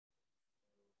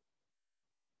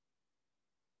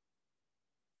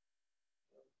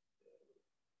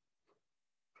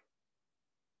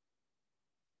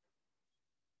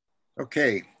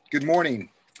Okay, good morning.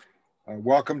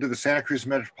 Welcome to the Santa Cruz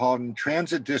Metropolitan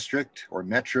Transit District or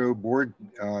Metro Board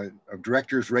of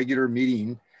Directors regular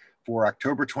meeting for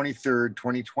October 23rd,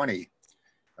 2020.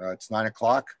 It's 9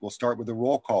 o'clock. We'll start with a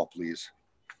roll call, please.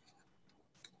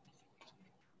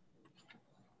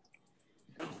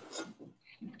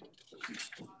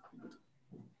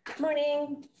 Good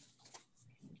morning.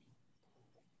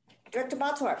 Director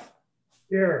Bottorff.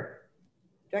 Here.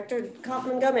 Director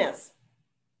Kaufman-Gomez.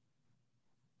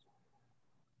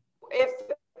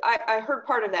 If I heard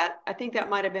part of that, I think that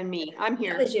might have been me. I'm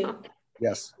here. That was you.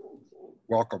 Yes,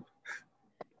 welcome.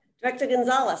 Director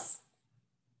Gonzalez.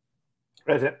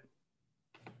 Present.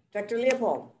 Director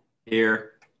Leopold.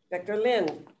 Here. Director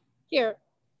Lynn. Here.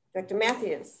 Director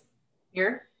Matthews.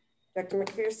 Here. Director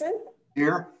McPherson.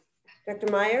 Here. Director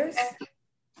Myers.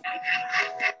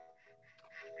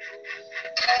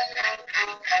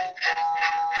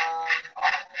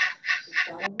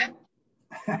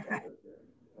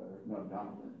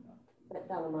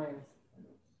 Donna Myers.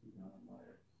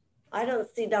 I don't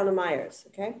see Donna Myers,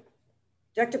 okay?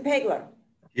 Director Pagler.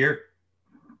 Here.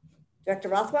 Director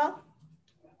Rothwell.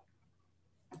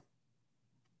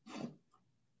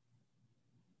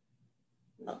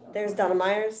 Oh, there's Donna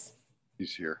Myers.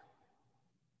 He's here.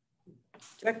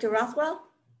 Director Rothwell.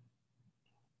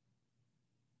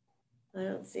 I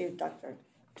don't see you, Doctor.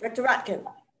 Director Rotkin.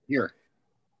 Here.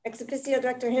 Ex officio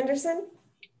Director Henderson.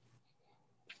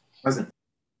 Present.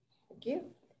 Thank you.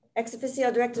 Ex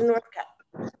officio Director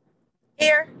Northcutt.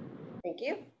 Here. Thank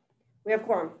you. We have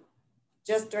quorum.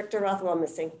 Just Director Rothwell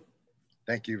missing.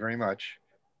 Thank you very much.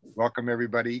 Welcome,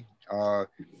 everybody.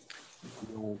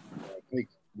 We'll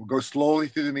go slowly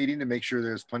through the meeting to make sure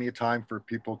there's plenty of time for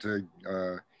people to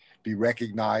be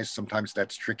recognized. Sometimes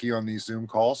that's tricky on these Zoom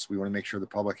calls. We want to make sure the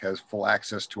public has full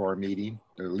access to our meeting,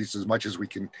 at least as much as we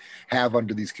can have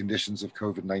under these conditions of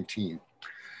COVID-19.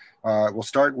 We'll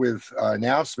start with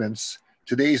announcements.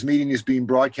 Today's meeting is being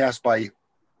broadcast by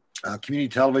Community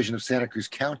Television of Santa Cruz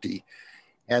County.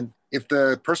 And if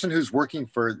the person who's working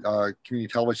for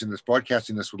Community Television that's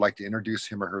broadcasting this would like to introduce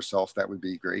him or herself, that would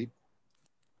be great.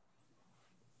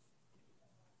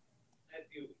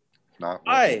 Not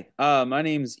Hi, my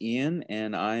name's Ian,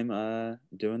 and I'm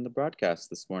doing the broadcast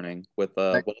this morning with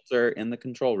Walter in the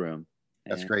control room.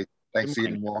 That's great. Thanks,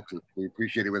 Ian and Walter. We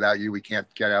appreciate it. Without you, we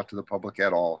can't get out to the public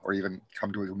at all, or even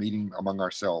come to a meeting among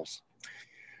ourselves.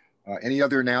 Any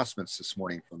other announcements this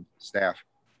morning from staff?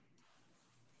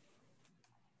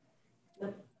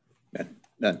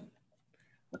 None.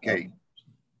 Okay.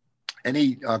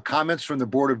 Any comments from the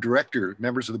board of directors,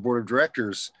 members of the board of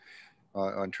directors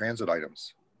on transit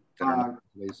items that are on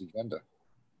today's agenda?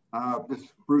 This is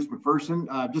Bruce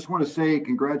McPherson. Just want to say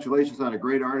congratulations on a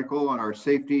great article on our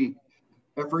safety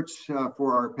efforts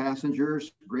for our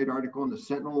passengers. Great article in the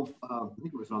Sentinel. I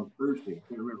think it was on Thursday. I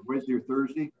can't remember, Wednesday or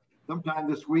Thursday, sometime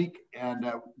this week. And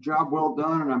job well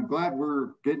done. And I'm glad we're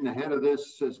getting ahead of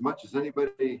this as much as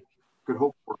anybody could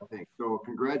hope for, I think. So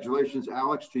congratulations,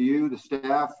 Alex, to you, the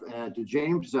staff, and to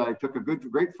James. I took a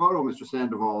great photo, Mr.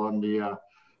 Sandoval, on the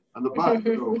bus.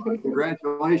 So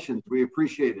congratulations, we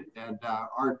appreciate it. And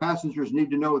our passengers need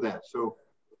to know that. So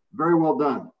very well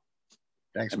done.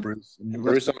 Thanks, Bruce. And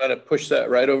Bruce, I'm going to push that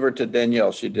right over to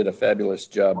Danielle. She did a fabulous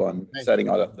job on setting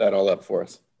that all up for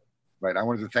us. Right. I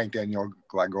wanted to thank Danielle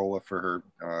Glagola for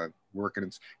her work. And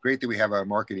it's great that we have a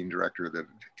marketing director that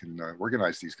can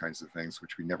organize these kinds of things,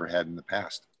 which we never had in the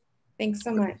past. Thanks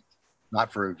so much.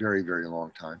 Not for a very, very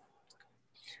long time.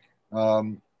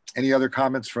 Any other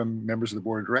comments from members of the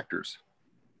board of directors?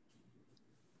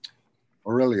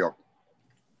 Aurelio.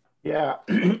 Yeah,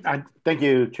 thank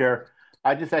you, Chair.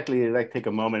 I just actually like to take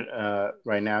a moment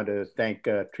right now to thank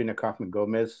Trina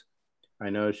Kaufman-Gomez.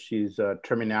 I know she's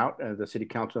terming out as the city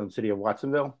council in the city of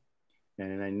Watsonville.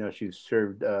 And I know she's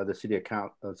served the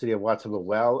city of Watsonville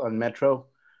well on Metro.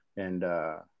 And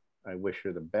I wish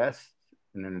her the best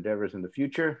in her endeavors in the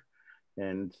future,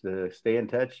 and to stay in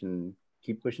touch and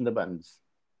keep pushing the buttons.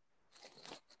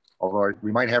 Although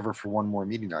we might have her for one more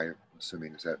meeting, I'm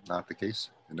assuming. Is that not the case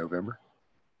in November?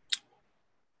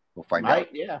 We'll find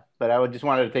out. Yeah, but I just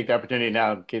wanted to take the opportunity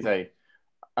now in case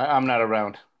I'm not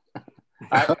around.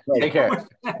 Take care.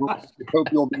 I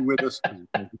hope you'll be with us.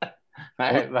 All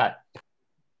right, bye.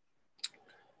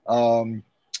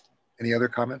 Any other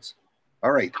comments?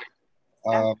 All right.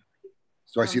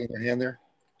 So I see another hand there.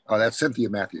 Oh, that's Cynthia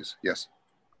Matthews. Yes.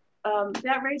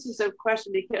 That raises a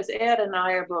question because Ed and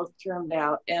I are both termed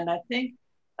out, and I think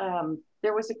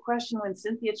there was a question when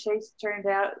Cynthia Chase termed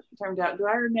out. Do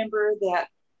I remember that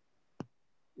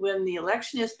when the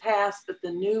election is passed, but the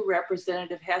new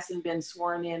representative hasn't been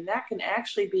sworn in, that can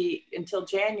actually be until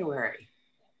January?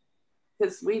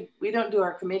 because we don't do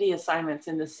our committee assignments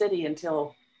in the city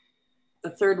until the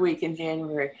third week in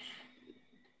January.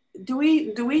 Do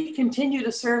we continue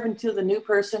to serve until the new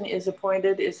person is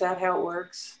appointed? Is that how it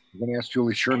works? I'm going to ask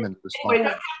Julie Sherman to respond. We don't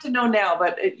have to know now,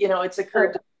 but it's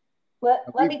occurred.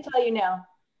 Let me tell you now.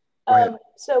 Go ahead.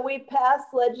 So we passed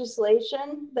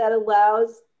legislation that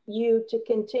allows you to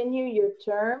continue your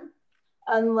term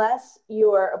unless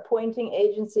your appointing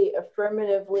agency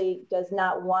affirmatively does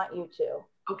not want you to.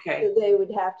 Okay. So they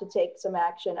would have to take some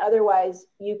action. Otherwise,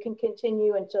 you can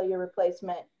continue until your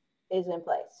replacement is in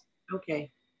place.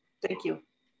 Okay. Thank you.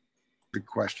 Good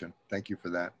question. Thank you for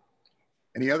that.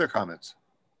 Any other comments?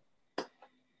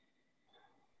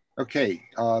 Okay,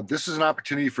 this is an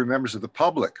opportunity for members of the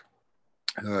public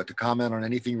to comment on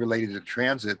anything related to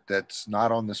transit that's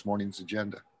not on this morning's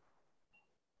agenda.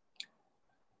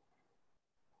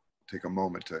 Take a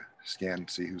moment to scan and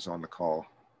see who's on the call.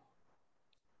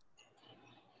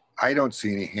 I don't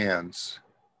see any hands.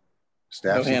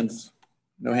 Staff. No hands.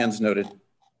 No hands noted.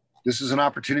 This is an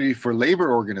opportunity for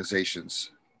labor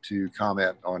organizations to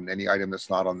comment on any item that's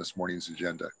not on this morning's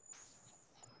agenda.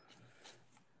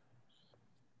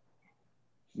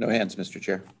 No hands, Mr.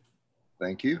 Chair.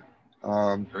 Thank you.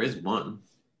 There is one.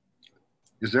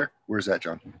 Is there? Where's that,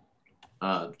 John?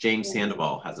 James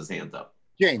Sandoval has his hands up.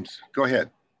 James, go ahead.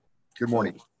 Good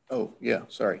morning. Oh, yeah,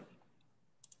 sorry.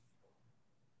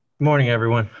 Good morning,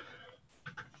 everyone.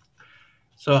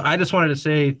 So I just wanted to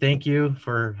say thank you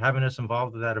for having us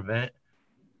involved with that event.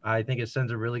 I think it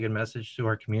sends a really good message to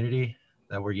our community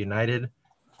that we're united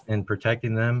in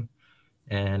protecting them.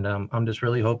 And I'm just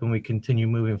really hoping we continue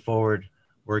moving forward,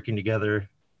 working together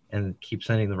and keep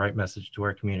sending the right message to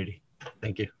our community.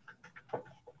 Thank you.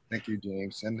 Thank you,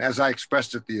 James. And as I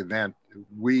expressed at the event,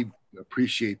 we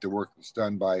appreciate the work that's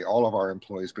done by all of our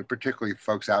employees, but particularly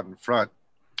folks out in front,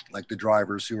 like the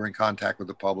drivers who are in contact with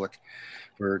the public,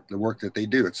 for the work that they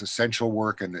do. It's essential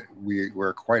work, and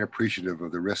we're quite appreciative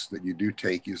of the risks that you do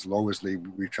take, as low as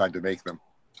we've tried to make them.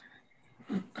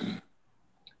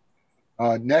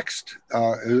 Next,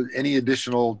 any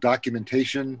additional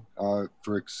documentation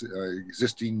for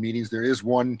existing meetings? There is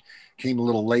one, came a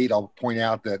little late. I'll point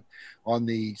out that on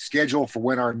the schedule for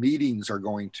when our meetings are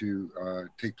going to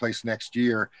take place next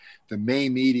year, the May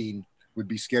meeting would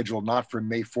be scheduled not for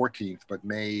May 14th, but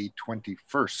May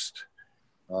 21st,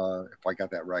 if I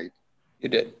got that right. You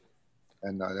did.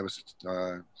 And that was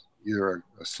either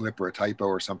a slip or a typo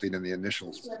or something in the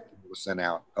initials that was sent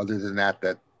out. Other than that,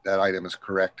 that item is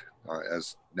correct,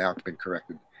 as now been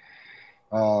corrected.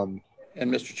 And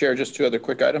Mr. Chair, just two other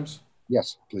quick items.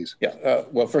 Yes, please. Yeah,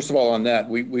 well, first of all, on that,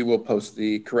 we will post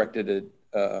the corrected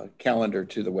calendar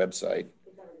to the website.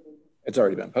 It's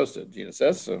already been posted, Gina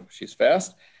says, so she's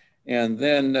fast. And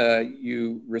then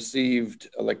you received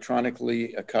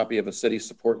electronically a copy of a city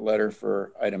support letter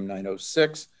for item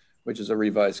 906, which is a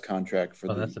revised contract for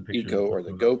the ECO or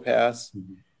the Go Pass.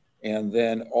 And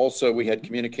then also we had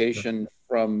communication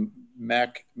from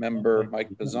MAC member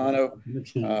Mike Pisano,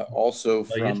 also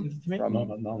from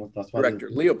Director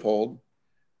Leopold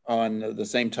on the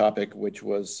same topic, which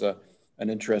was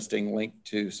an interesting link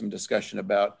to some discussion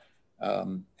about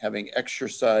having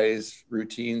exercise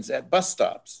routines at bus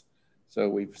stops. So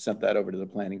we've sent that over to the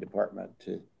planning department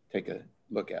to take a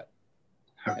look at.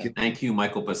 Okay. Thank you,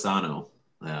 Michael Pisano,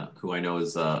 who I know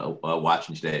is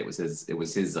watching today. It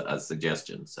was his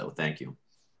suggestion, so thank you.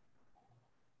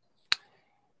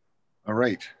 All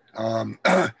right.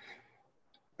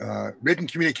 Written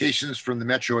communications from the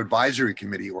Metro Advisory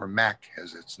Committee, or MAC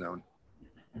as it's known.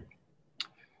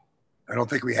 I don't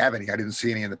think we have any. I didn't see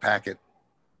any in the packet.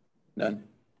 None.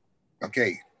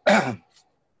 Okay.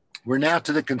 We're now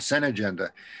to the consent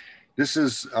agenda. This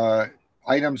is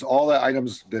items, all the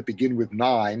items that begin with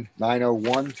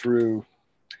 901 through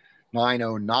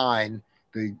 909.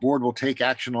 The board will take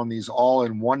action on these all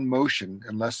in one motion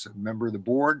unless a member of the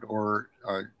board or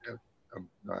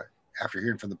after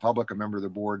hearing from the public, a member of the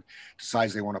board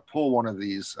decides they want to pull one of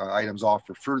these items off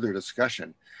for further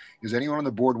discussion. Does anyone on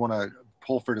the board want to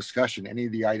pull for discussion any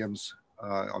of the items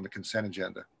on the consent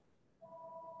agenda?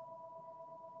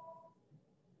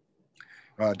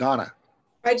 Donna.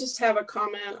 I just have a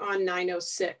comment on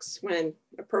 906 when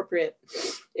appropriate.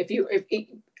 Are you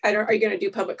going to do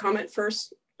public comment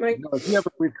first, Mike? No, if you have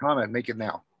a brief comment, make it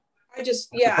now. I just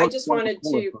wanted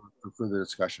to for further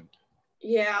discussion.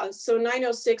 Yeah, so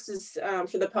 906 is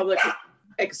for the public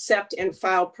accept and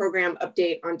file program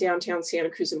update on downtown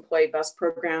Santa Cruz employee bus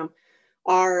program.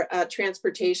 Our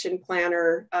transportation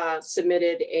planner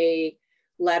submitted a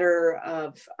letter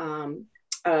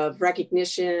of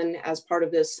recognition as part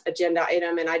of this agenda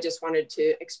item, and I just wanted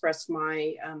to express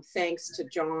my thanks to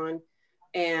John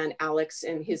and Alex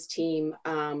and his team.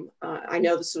 I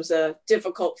know this was a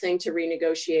difficult thing to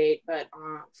renegotiate, but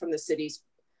from the city's,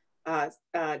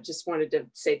 just wanted to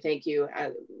say thank you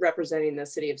representing the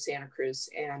city of Santa Cruz.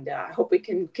 And I hope we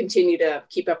can continue to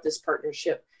keep up this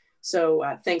partnership. So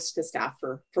thanks to staff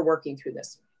for working through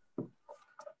this.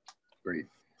 Great.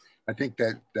 I think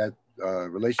that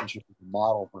relationship is a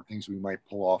model for things we might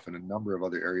pull off in a number of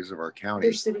other areas of our county.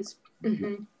 Other cities.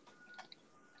 Mm-hmm.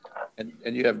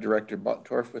 And you have Director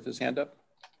Bottorff with his hand up.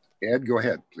 Ed, go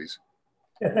ahead, please.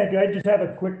 Yeah, thank you. I just have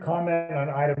a quick comment on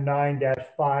item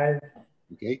 9-5.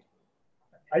 Okay.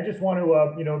 I just want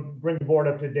to, bring the board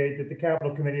up to date that the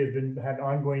Capital Committee has had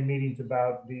ongoing meetings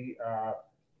about the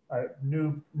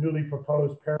newly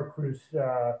proposed Cruz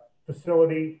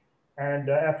facility. And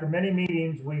after many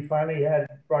meetings, we finally had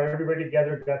brought everybody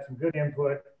together, got some good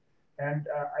input. And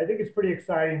I think it's pretty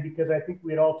exciting because I think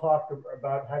we had all talked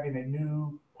about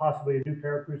having possibly a new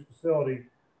Cruz facility.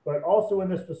 But also in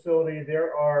this facility,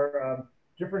 there are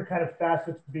different kind of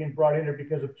facets being brought in there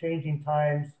because of changing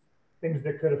times, things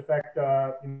that could affect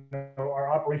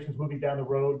our operations moving down the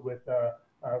road with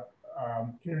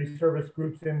community service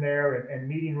groups in there and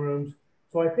meeting rooms.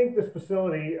 So I think this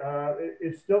facility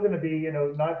is still going to be,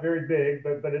 not very big,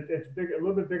 but it's big, a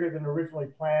little bit bigger than originally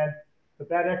planned. But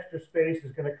that extra space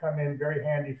is going to come in very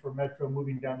handy for Metro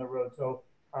moving down the road. So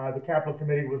the Capital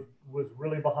Committee was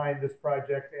really behind this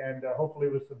project, and hopefully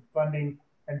with some funding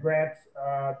and grants,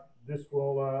 this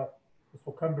will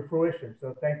come to fruition.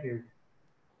 So thank you.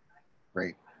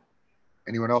 Great.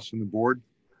 Anyone else from the board?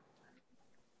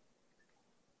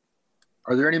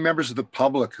 Are there any members of the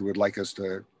public who would like us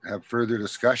to have further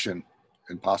discussion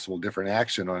and possible different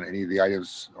action on any of the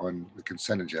items on the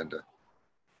consent agenda?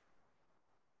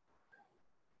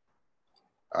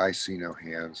 I see no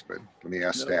hands, but let me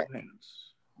ask staff.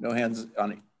 No hands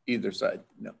on either side,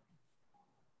 no.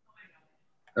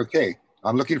 Okay,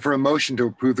 I'm looking for a motion to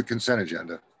approve the consent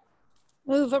agenda.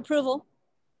 Move approval.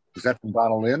 Is that from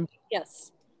Donna Lind?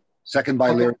 Yes. Second by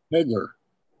Larry Pegler.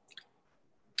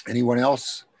 Anyone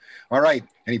else? All right,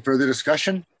 any further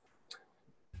discussion?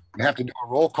 We have to do a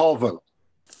roll call vote.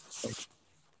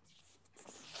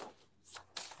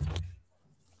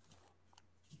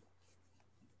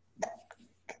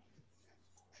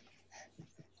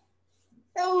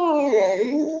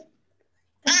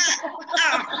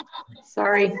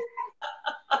 Sorry.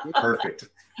 Perfect.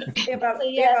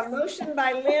 We have a motion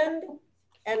by Lind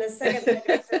and a second by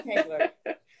Director Pegler.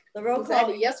 The roll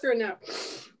call. Yes or no?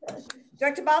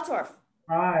 Director Bottorff.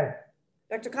 Aye.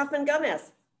 Dr.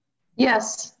 Kaufman-Gomez.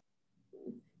 Yes.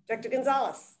 Dr.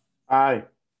 Gonzalez. Aye.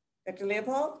 Dr.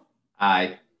 Leopold.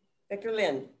 Aye. Dr.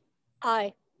 Lind.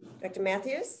 Aye. Dr.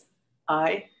 Matthews.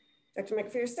 Aye. Dr.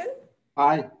 McPherson.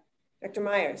 Aye. Dr.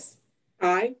 Myers.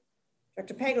 Aye.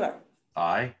 Dr. Pegler.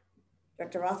 Aye.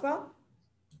 Dr. Rothwell.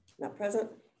 Not present.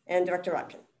 And Director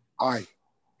Rotkin. Aye.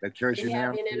 That carries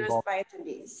unanimously. Unanimous by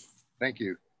attendees. Thank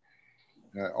you.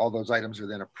 All those items are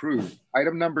then approved.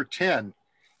 Item number 10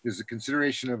 is the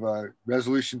consideration of a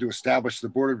resolution to establish the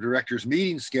Board of Directors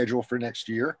meeting schedule for next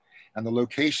year and the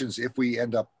locations if we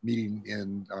end up meeting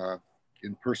in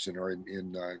person or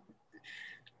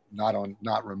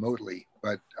not remotely.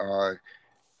 But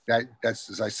that's,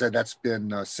 as I said, that's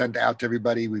been sent out to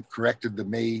everybody. We've corrected the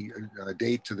May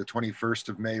date to the 21st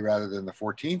of May rather than the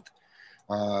 14th.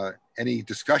 Any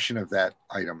discussion of that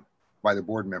item by the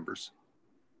board members?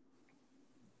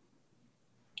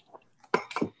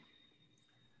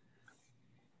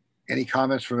 Any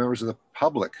comments from members of the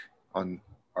public on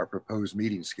our proposed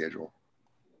meeting schedule?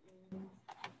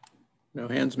 No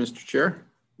hands, Mr. Chair.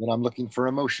 Then I'm looking for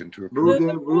a motion to approve.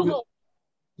 Move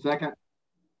it. Second.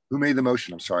 Who made the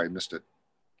motion? I'm sorry, I missed it.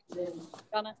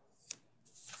 Donna.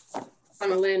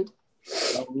 I'm a Lind.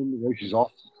 She's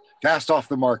fast off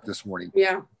the mark this morning.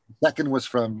 Yeah. Second was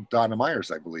from Donna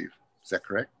Myers, I believe. Is that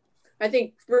correct? I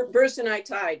think Bruce and I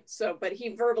tied, but he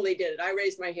verbally did it. I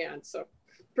raised my hand, so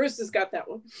Bruce has got that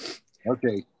one.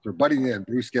 Okay, for butting in,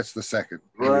 Bruce gets the second.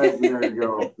 Right, there you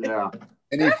go, yeah.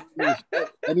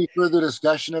 Any further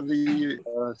discussion of the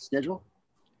schedule?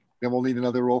 Then we'll need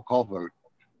another roll call vote.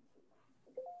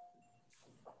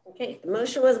 Okay, the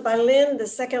motion was by Lind. The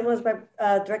second was by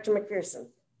Director McPherson.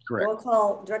 Correct. Roll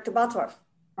call, Director Bottorff.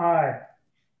 Aye.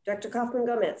 Dr.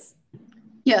 Kaufman-Gomez.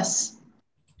 Yes.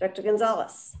 Dr.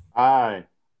 Gonzalez. Aye.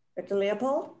 Dr.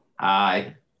 Leopold.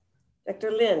 Aye.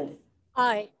 Dr. Lind.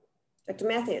 Aye. Dr.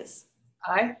 Matthews.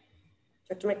 Aye.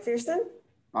 Dr. McPherson.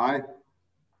 Aye.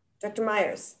 Dr.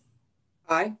 Myers.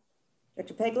 Aye.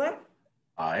 Dr. Pegler.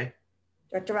 Aye.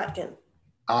 Dr. Rotkin.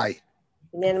 Aye.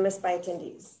 Unanimous by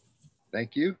attendees.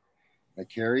 Thank you. That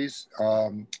carries.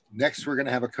 Next, we're going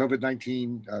to have a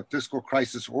COVID-19 fiscal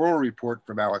crisis oral report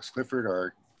from Alex Clifford,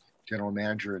 our General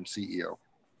Manager and CEO.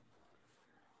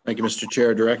 Thank you, Mr.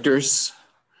 Chair, directors.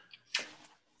 So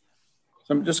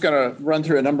I'm just going to run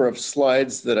through a number of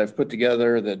slides that I've put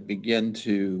together that begin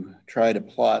to try to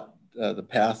plot the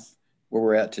path where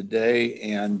we're at today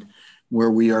and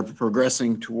where we are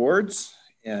progressing towards.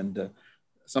 And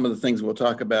some of the things we'll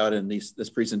talk about in this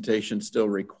presentation still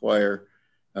require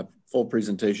a full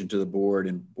presentation to the board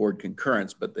and board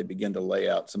concurrence, but they begin to lay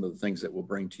out some of the things that we'll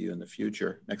bring to you in the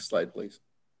future. Next slide, please.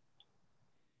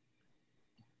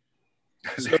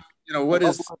 So, you know, what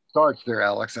is... Where it starts there,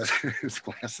 Alex. It's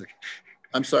classic.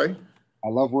 I'm sorry? I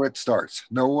love where it starts.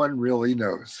 No one really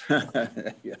knows.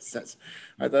 Yes,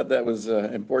 I thought that was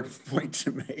an important point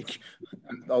to make,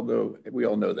 although we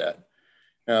all know that.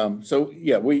 So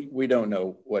yeah, we don't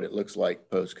know what it looks like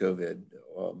post-COVID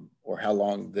or how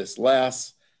long this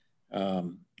lasts.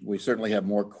 We certainly have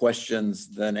more questions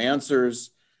than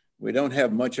answers. We don't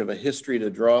have much of a history to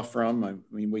draw from. I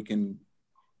mean, we can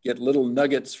get little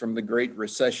nuggets from the Great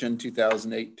Recession,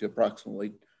 2008 to approximately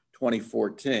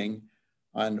 2014,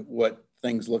 on what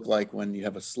things look like when you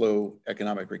have a slow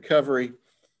economic recovery.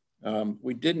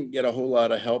 We didn't get a whole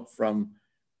lot of help from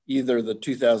either the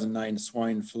 2009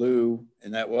 swine flu,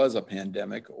 and that was a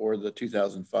pandemic, or the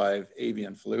 2005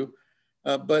 avian flu.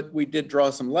 But we did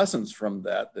draw some lessons from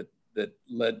that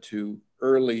led to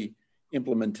early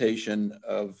implementation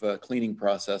of cleaning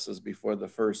processes before the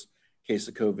first case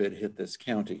of COVID hit this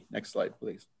county. Next slide,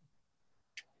 please.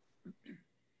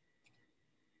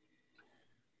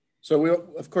 So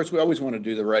of course, we always want to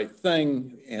do the right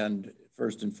thing. And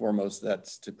first and foremost,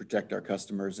 that's to protect our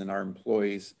customers and our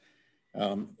employees.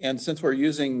 And since we're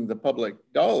using the public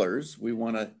dollars, we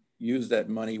want to use that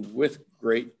money with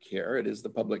great care. It is the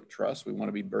public trust. We want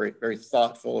to be very, very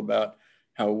thoughtful about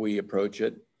how we approach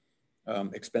it,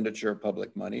 expenditure of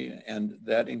public money. And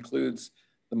that includes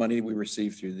the money we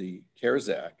receive through the CARES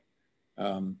Act.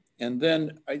 And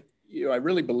then I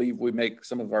really believe we make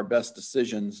some of our best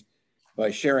decisions by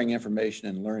sharing information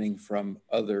and learning from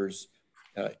others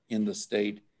in the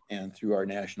state and through our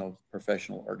national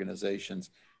professional organizations.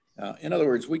 In other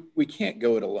words, we can't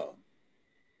go it alone.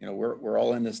 You know, we're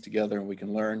all in this together and we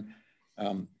can learn.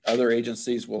 Other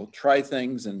agencies will try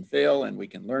things and fail, and we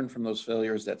can learn from those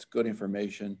failures. That's good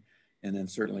information. And then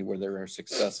certainly where there are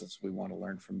successes, we want to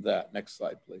learn from that. Next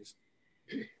slide, please.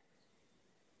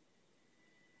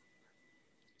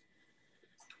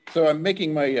 So I'm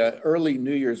making my early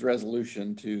New Year's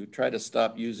resolution to try to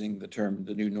stop using the term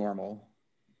the new normal.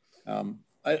 I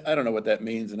don't know what that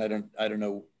means, and I don't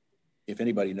know if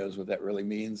anybody knows what that really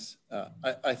means.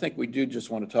 I think we do just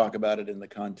want to talk about it in the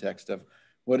context of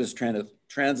what does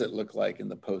transit look like in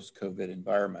the post-COVID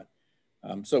environment.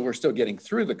 So we're still getting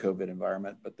through the COVID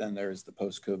environment, but then there's the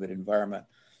post-COVID environment.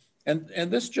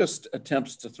 And this just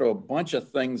attempts to throw a bunch of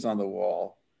things on the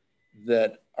wall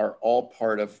that are all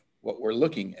part of what we're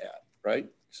looking at, right?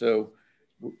 So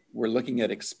we're looking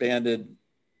at expanded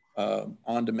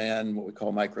on-demand, what we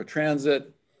call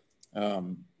microtransit.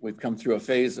 We've come through a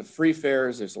phase of free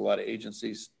fares. There's a lot of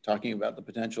agencies talking about the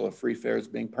potential of free fares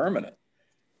being permanent.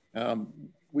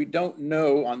 We don't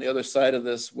know on the other side of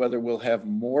this whether we'll have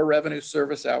more revenue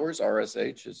service hours,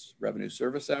 RSH is revenue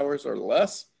service hours, or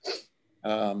less.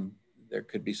 There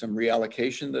could be some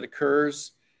reallocation that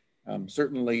occurs.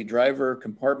 Certainly driver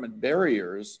compartment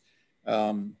barriers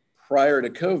prior to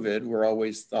COVID were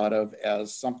always thought of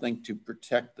as something to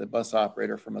protect the bus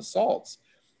operator from assaults.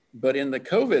 But in the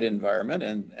COVID environment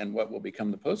and what will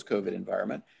become the post-COVID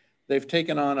environment, they've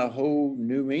taken on a whole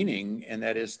new meaning, and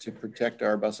that is to protect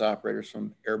our bus operators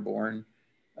from airborne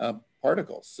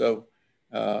particles. So,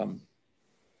 and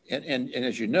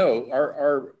as you know,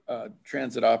 our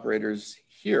transit operators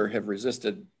here have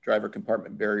resisted driver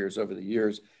compartment barriers over the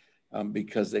years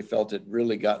because they felt it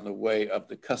really got in the way of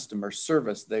the customer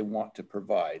service they want to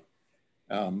provide.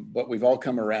 But we've all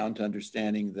come around to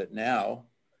understanding that now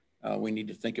we need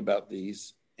to think about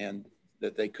these and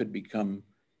that they could become,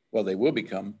 well, they will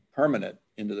become permanent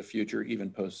into the future, even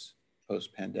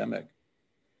post-pandemic.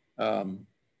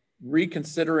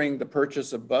 Reconsidering the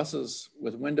purchase of buses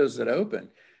with windows that open.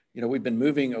 You know, we've been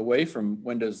moving away from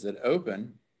windows that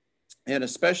open, and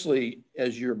especially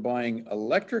as you're buying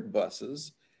electric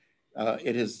buses,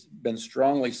 it has been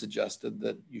strongly suggested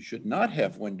that you should not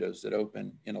have windows that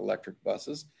open in electric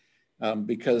buses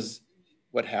because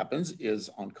what happens is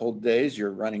on cold days,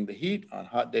 you're running the heat, on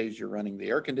hot days, you're running the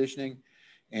air conditioning,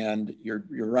 and you're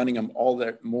running them all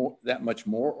that much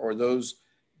more, or those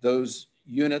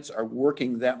units are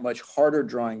working that much harder,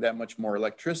 drawing that much more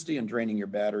electricity and draining your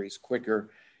batteries quicker.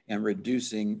 and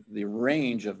reducing the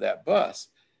range of that bus.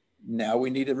 Now we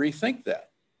need to rethink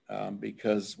that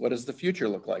because what does the future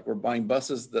look like? We're buying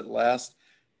buses that last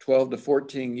 12 to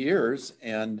 14 years,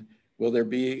 and will there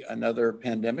be another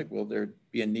pandemic? Will there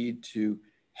be a need to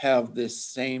have this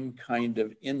same kind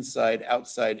of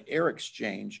inside-outside air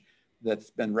exchange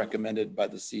that's been recommended by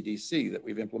the CDC, that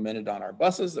we've implemented on our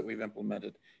buses, that we've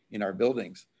implemented in our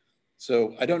buildings?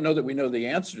 So I don't know that we know the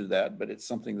answer to that, but it's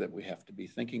something that we have to be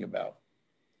thinking about.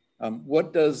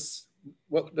 What does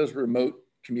remote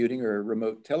commuting or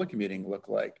remote telecommuting look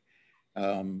like?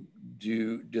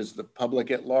 Does the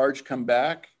public at large come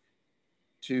back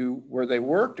to where they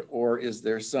worked, or is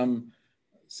there some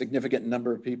significant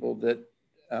number of people that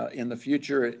in the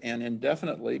future and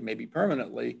indefinitely, maybe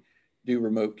permanently, do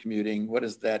remote commuting? What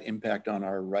does that impact on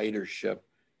our ridership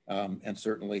and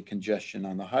certainly congestion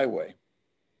on the highway?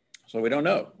 So we don't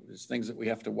know. There's things that we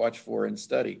have to watch for and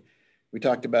study. We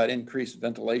talked about increased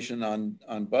ventilation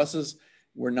on buses.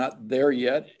 We're not there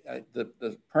yet.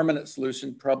 The permanent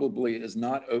solution probably is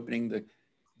not opening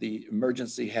the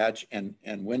emergency hatch and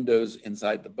windows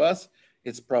inside the bus.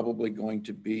 It's probably going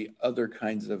to be other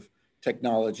kinds of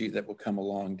technology that will come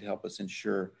along to help us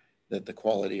ensure that the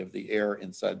quality of the air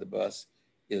inside the bus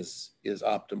is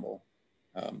optimal,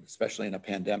 especially in a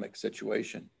pandemic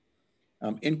situation.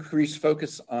 Increased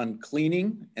focus on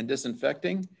cleaning and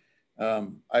disinfecting.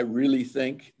 I really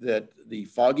think that the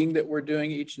fogging that we're doing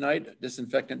each night,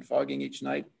 disinfectant fogging each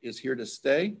night, is here to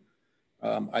stay.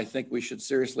 I think we should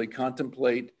seriously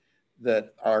contemplate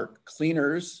that our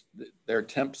cleaners, their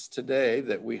temps today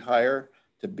that we hire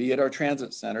to be at our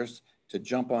transit centers, to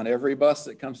jump on every bus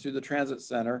that comes through the transit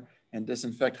center and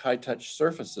disinfect high-touch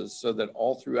surfaces so that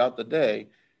all throughout the day,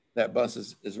 that bus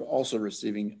is also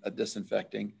receiving a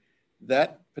disinfecting.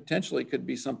 That potentially could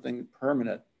be something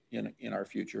permanent in our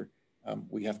future.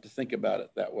 We have to think about it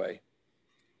that way.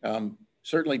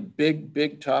 Certainly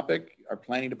big topic. Our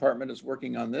planning department is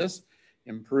working on this.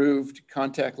 Improved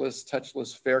contactless,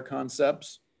 touchless fare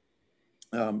concepts.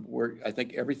 I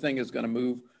think everything is going to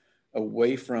move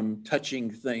away from touching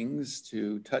things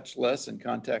to touchless and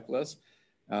contactless.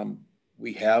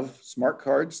 We have smart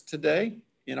cards today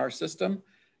in our system,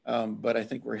 but I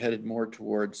think we're headed more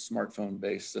towards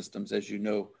smartphone-based systems, as you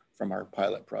know from our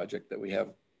pilot project that we have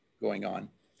going on.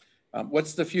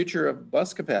 What's the future of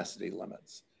bus capacity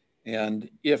limits? And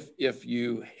if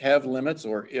you have limits,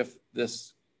 or if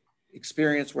this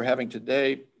experience we're having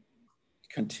today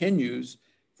continues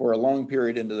for a long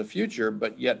period into the future,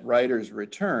 but yet riders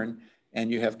return and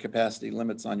you have capacity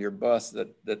limits on your bus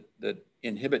that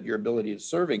inhibit your ability of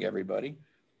serving everybody,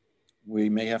 we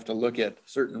may have to look at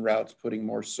certain routes putting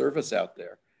more service out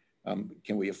there.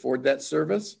 Can we afford that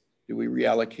service? Do we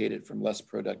reallocate it from less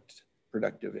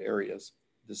productive areas?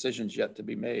 Decisions yet to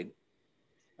be made.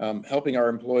 Helping our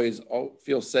employees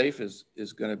feel safe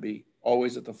is going to be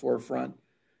always at the forefront.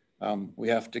 We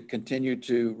have to continue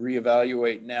to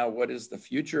reevaluate now what is the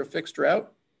future of fixed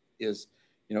route. As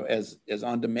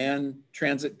on-demand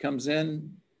transit comes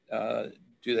in,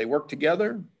 do they work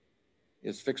together?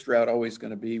 Is fixed route always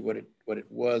going to be what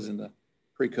it was in the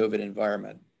pre-COVID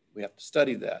environment? We have to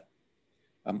study that.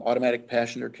 Automatic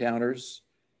passenger counters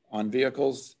on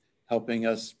vehicles, helping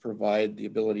us provide the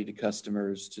ability to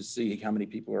customers to see how many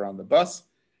people are on the bus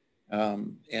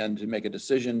and to make a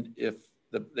decision if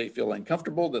they feel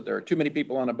uncomfortable that there are too many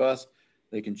people on a bus,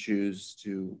 they can choose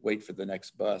to wait for the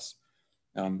next bus.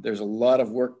 There's a lot of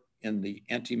work in the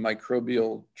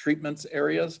antimicrobial treatments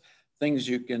areas, things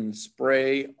you can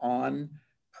spray on,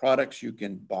 products you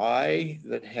can buy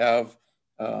that have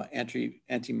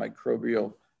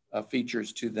antimicrobial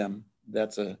features to them.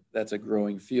 That's a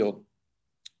growing field.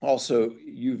 Also,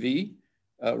 UV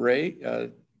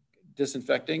ray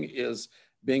disinfecting is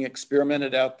being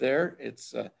experimented out there.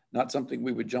 It's not something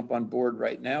we would jump on board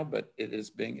right now, but it is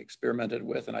being experimented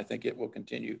with, and I think it will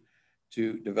continue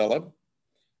to develop.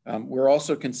 We're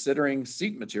also considering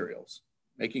seat materials,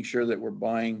 making sure that we're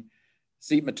buying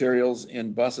seat materials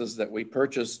in buses that we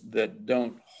purchase that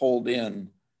don't hold in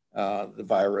the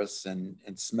virus and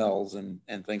smells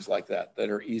and things like that,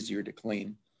 that are easier to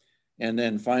clean. And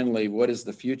then finally, what is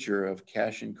the future of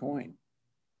cash and coin?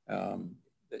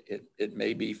 It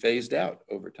may be phased out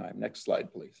over time. Next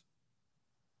slide, please.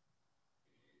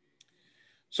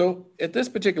 So at this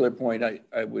particular point,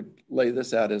 I would lay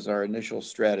this out as our initial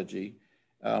strategy.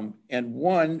 And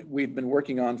one we've been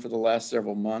working on for the last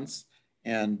several months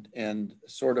and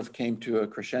sort of came to a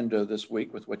crescendo this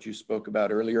week with what you spoke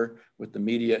about earlier with the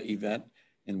media event,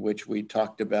 in which we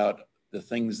talked about the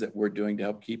things that we're doing to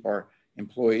help keep our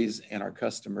employees and our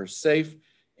customers safe,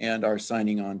 and are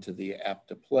signing on to the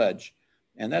APTA pledge.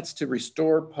 And that's to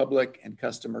restore public and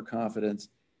customer confidence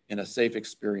in a safe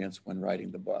experience when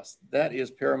riding the bus. That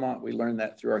is paramount. We learned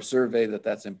that through our survey that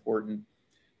that's important.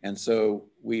 And so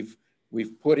we've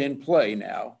put in play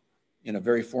now in a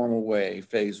very formal way,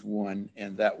 phase 1,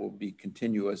 and that will be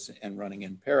continuous and running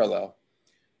in parallel.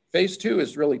 Phase 2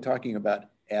 is really talking about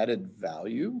added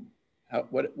value.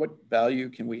 What value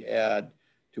can we add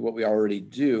to what we already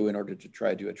do in order to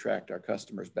try to attract our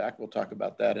customers back? We'll talk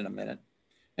about that in a minute.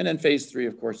 And then phase 3,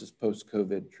 of course, is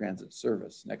post-COVID transit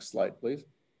service. Next slide, please.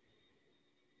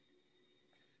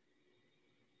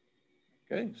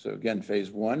 Okay, so again,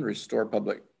 phase 1, restore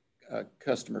public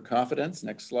customer confidence.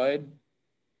 Next slide.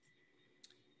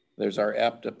 There's our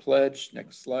app to pledge.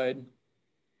 Next slide.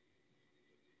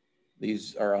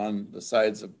 These are on the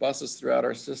sides of buses throughout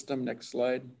our system. Next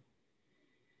slide.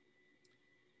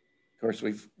 Of course,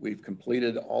 we've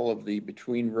completed all of the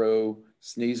between row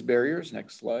sneeze barriers.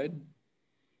 Next slide.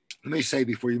 Let me say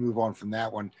before you move on from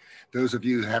that one, those of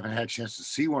you who haven't had a chance to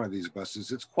see one of these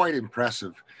buses, it's quite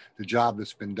impressive, the job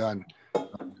that's been done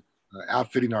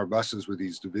outfitting our buses with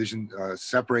these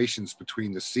separations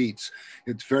between the seats.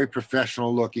 It's very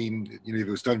professional looking. You know, it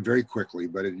was done very quickly,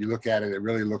 but if you look at it, it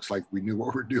really looks like we knew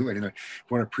what we're doing. And I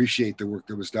want to appreciate the work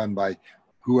that was done by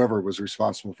whoever was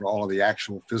responsible for all of the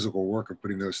actual physical work of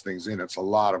putting those things in. It's a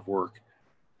lot of work.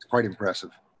 It's quite impressive.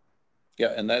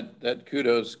 Yeah, and that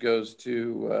kudos goes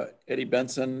to Eddie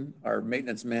Benson, our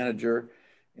maintenance manager,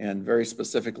 and very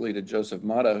specifically to Joseph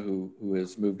Mata, who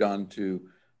has moved on to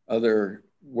other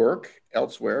work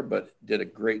elsewhere, but did a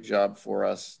great job for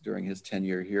us during his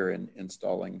tenure here in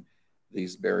installing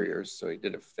these barriers. So he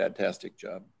did a fantastic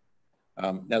job.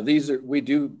 Now we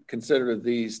do consider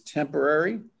these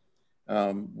temporary.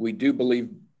 We do believe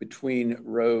between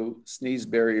row sneeze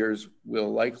barriers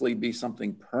will likely be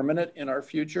something permanent in our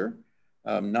future,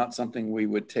 not something we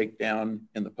would take down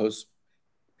in the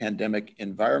post-pandemic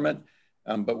environment,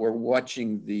 but we're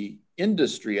watching the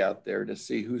industry out there to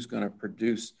see who's going to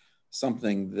produce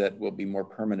something that will be more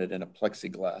permanent in a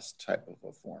plexiglass type of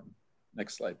a form.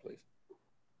 Next slide, please.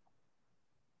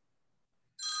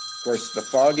 Of course, the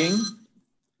fogging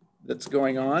that's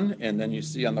going on, and then you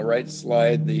see on the right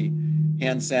slide the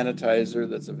hand sanitizer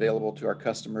that's available to our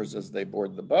customers as they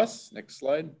board the bus. Next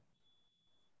slide.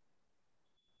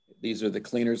 These are the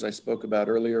cleaners I spoke about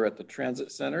earlier at the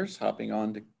transit centers, hopping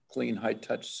on to clean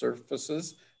high-touch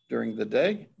surfaces during the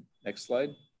day. Next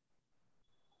slide.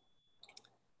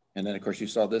 And then, of course, you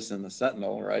saw this in the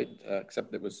Sentinel, right?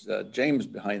 Except it was James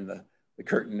behind the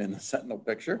curtain in the Sentinel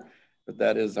picture. But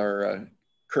that is our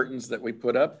curtains that we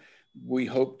put up. We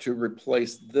hope to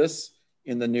replace this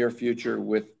in the near future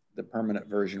with the permanent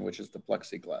version, which is the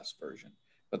plexiglass version.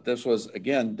 But this was,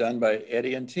 again, done by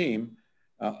Eddie and team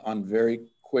on very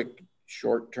quick,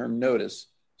 short-term notice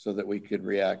so that we could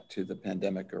react to the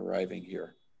pandemic arriving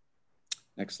here.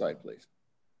 Next slide, please.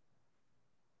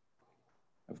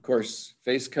 Of course,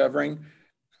 face covering,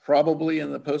 probably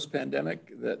in the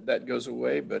post-pandemic that goes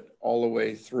away, but all the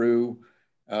way through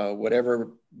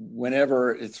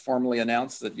whenever it's formally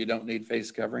announced that you don't need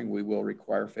face covering, we will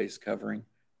require face covering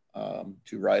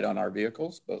to ride on our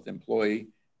vehicles, both employee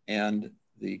and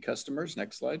the customers.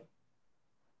 Next slide.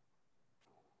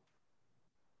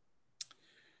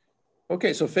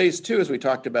 Okay, so phase 2, as we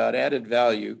talked about, added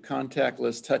value,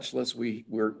 contactless, touchless. We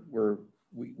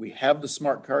have the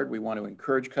smart card. We want to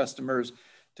encourage customers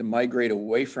to migrate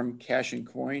away from cash and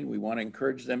coin. We want to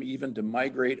encourage them even to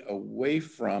migrate away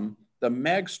from the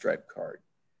magstripe card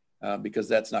because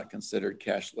that's not considered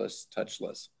cashless,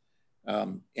 touchless.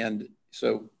 And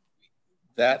so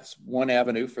that's one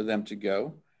avenue for them to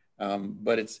go.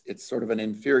 But it's sort of an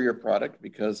inferior product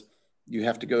because you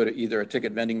have to go to either a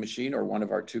ticket vending machine or one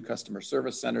of our 2 customer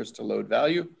service centers to load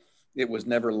value. It was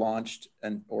never launched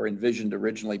or envisioned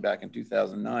originally back in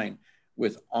 2009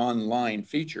 with online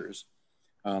features.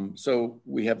 So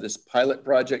we have this pilot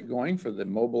project going for the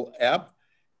mobile app.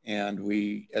 And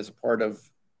we, as a part of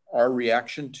our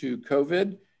reaction to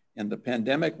COVID and the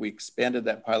pandemic, we expanded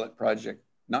that pilot project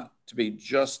not to be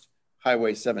just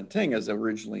Highway 17 as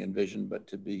originally envisioned, but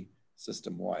to be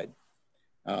system-wide.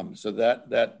 So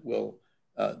that will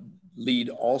lead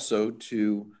also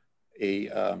to a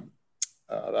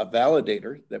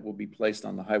validator that will be placed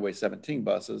on the Highway 17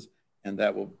 buses, and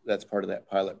that's part of that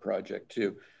pilot project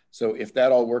too. So if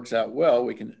that all works out well,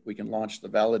 we can launch the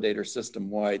validator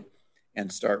system-wide and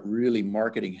start really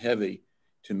marketing heavy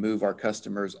to move our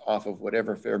customers off of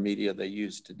whatever fare media they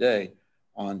use today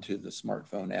onto the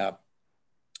smartphone app.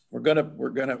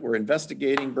 We're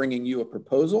investigating bringing you a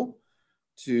proposal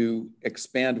to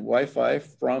expand Wi-Fi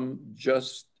from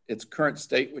just its current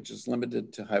state, which is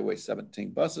limited to Highway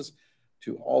 17 buses,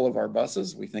 to all of our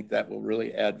buses. We think that will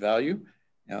really add value.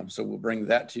 So we'll bring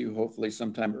that to you hopefully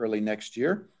sometime early next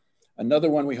year. Another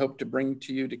one we hope to bring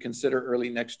to you to consider early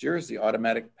next year is the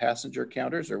automatic passenger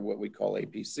counters, or what we call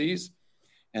APCs.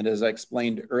 And as I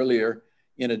explained earlier,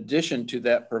 in addition to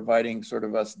that, providing sort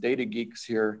of us data geeks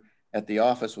here at the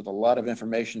office with a lot of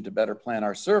information to better plan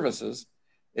our services,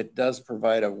 it does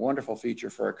provide a wonderful feature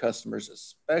for our customers,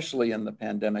 especially in the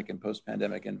pandemic and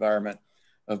post-pandemic environment,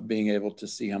 of being able to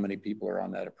see how many people are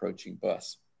on that approaching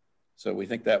bus. So we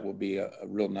think that will be a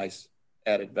real nice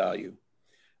added value.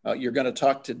 You're going to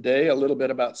talk today a little bit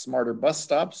about smarter bus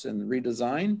stops and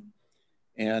redesign.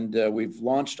 And we've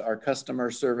launched our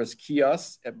customer service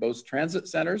kiosks at both transit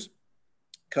centers.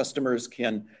 Customers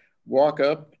can walk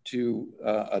up to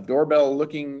a doorbell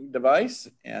looking device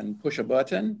and push a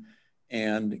button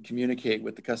and communicate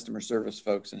with the customer service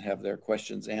folks and have their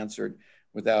questions answered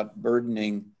without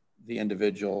burdening the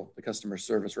individual, the customer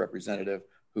service representative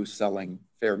who's selling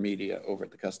fare media over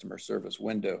at the customer service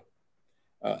window.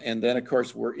 And then of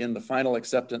course, we're in the final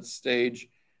acceptance stage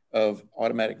of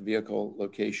automatic vehicle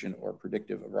location or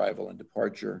predictive arrival and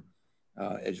departure.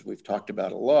 As we've talked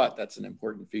about a lot, that's an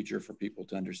important feature for people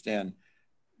to understand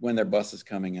when their bus is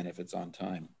coming in, if it's on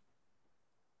time.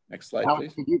 Next slide,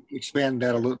 please. Could you expand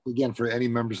that a little again for any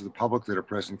members of the public that are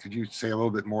present? Could you say a little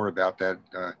bit more about that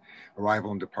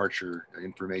arrival and departure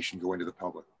information going to the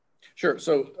public? Sure.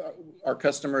 So our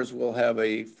customers will have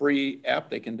a free app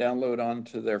they can download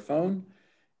onto their phone,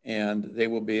 and they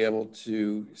will be able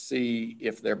to see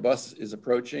if their bus is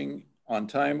approaching on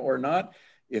time or not.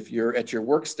 If you're at your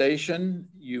workstation,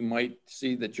 you might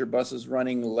see that your bus is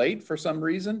running late for some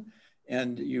reason,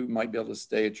 and you might be able to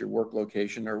stay at your work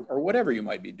location or whatever you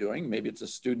might be doing. Maybe it's a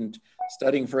student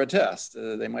studying for a test.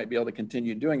 They might be able to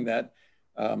continue doing that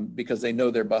because they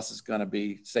know their bus is going to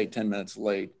be, say, 10 minutes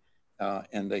late,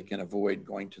 and they can avoid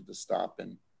going to the stop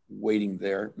and waiting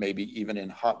there, maybe even in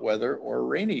hot weather or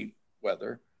rainy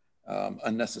weather,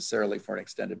 unnecessarily for an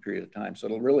extended period of time. So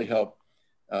it'll really help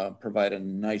provide a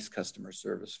nice customer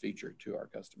service feature to our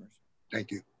customers.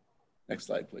 Thank you. Next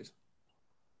slide, please.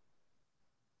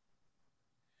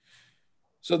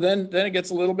 So then it gets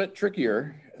a little bit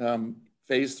trickier.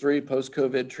 Phase 3,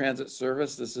 post-COVID transit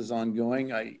service, this is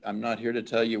ongoing. I'm not here to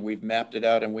tell you we've mapped it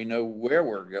out and we know where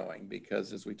we're going,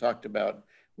 because as we talked about,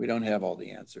 we don't have all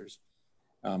the answers.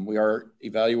 We are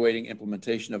evaluating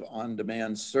implementation of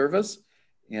on-demand service,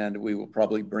 and we will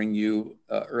probably bring you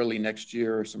early next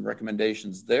year some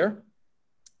recommendations there.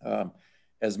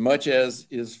 As much as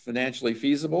is financially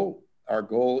feasible, our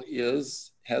goal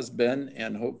has been,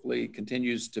 and hopefully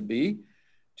continues to be,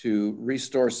 to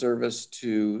restore service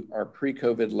to our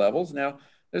pre-COVID levels. Now,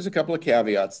 there's a couple of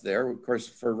caveats there. Of course,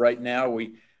 for right now,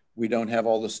 we don't have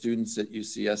all the students at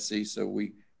UCSC, so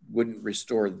we wouldn't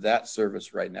restore that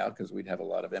service right now because we'd have a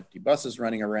lot of empty buses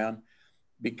running around.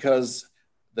 Because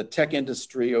the tech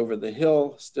industry over the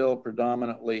hill still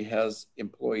predominantly has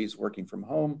employees working from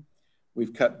home,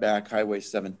 we've cut back Highway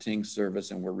 17 service,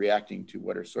 and we're reacting to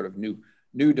what are sort of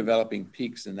new developing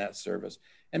peaks in that service,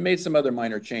 and made some other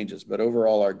minor changes. But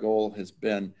overall, our goal has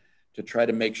been to try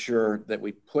to make sure that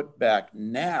we put back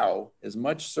now as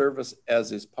much service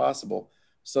as is possible,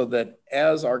 so that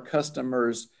as our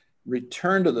customers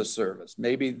return to the service,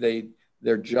 maybe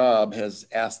their job has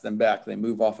asked them back, they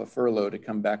move off a furlough to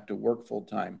come back to work full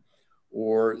time,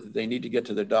 or they need to get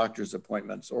to their doctor's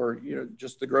appointments, or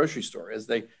just the grocery store. As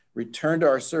they return to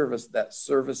our service, that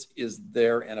service is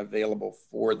there and available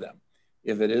for them.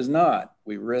 If it is not,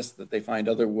 we risk that they find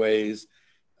other ways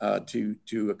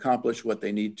to accomplish what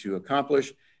they need to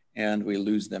accomplish, and we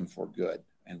lose them for good.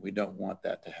 And we don't want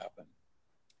that to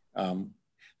happen.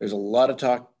 There's a lot of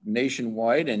talk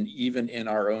nationwide and even in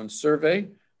our own survey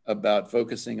about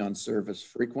focusing on service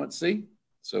frequency.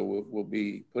 So we'll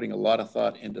be putting a lot of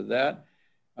thought into that.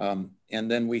 And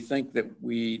then we think that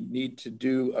we need to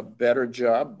do a better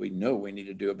job. We know we need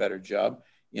to do a better job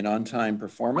in on-time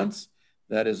performance.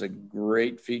 That is a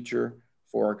great feature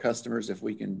for our customers if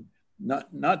we can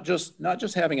not just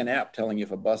having an app telling you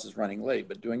if a bus is running late,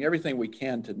 but doing everything we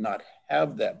can to not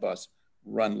have that bus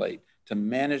run late, to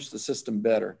manage the system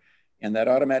better. And that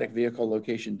automatic vehicle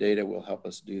location data will help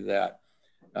us do that.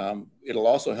 It'll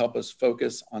also help us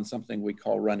focus on something we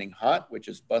call running hot, which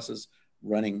is buses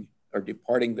running or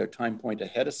departing their time point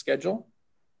ahead of schedule.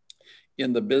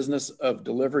 In the business of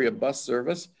delivery of bus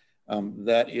service,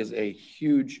 that is a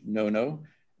huge no-no.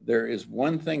 There is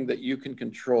one thing that you can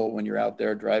control when you're out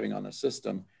there driving on the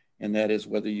system, and that is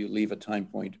whether you leave a time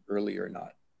point early or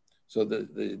not. So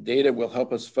the data will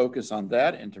help us focus on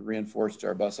that and to reinforce to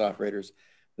our bus operators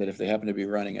that if they happen to be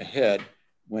running ahead,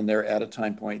 when they're at a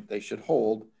time point, they should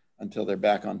hold until they're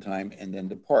back on time and then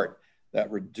depart.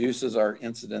 That reduces our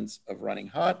incidence of running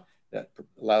hot. That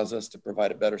allows us to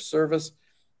provide a better service.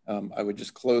 I would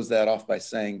just close that off by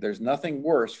saying there's nothing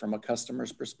worse from a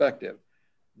customer's perspective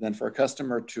than for a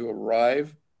customer to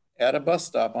arrive at a bus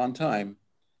stop on time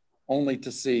only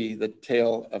to see the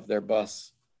tail of their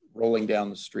bus rolling down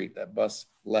the street. That bus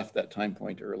left that time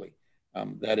point early.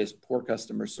 That is poor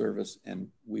customer service, and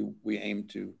we aim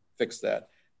to fix that.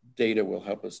 Data will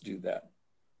help us do that.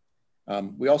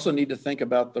 We also need to think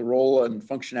about the role and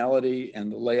functionality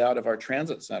and the layout of our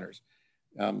transit centers.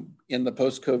 In the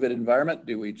post-COVID environment,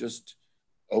 do we just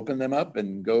open them up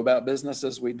and go about business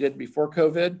as we did before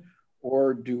COVID?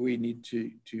 Or do we need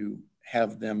to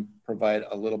have them provide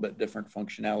a little bit different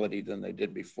functionality than they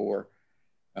did before?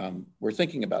 We're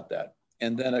thinking about that.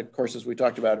 And then, of course, as we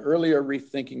talked about earlier,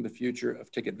 rethinking the future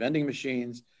of ticket vending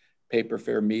machines, paper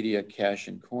fare media, cash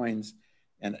and coins.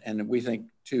 And we think,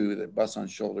 too, that Bus on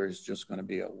Shoulder is just going to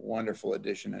be a wonderful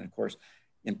addition. And, of course,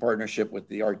 in partnership with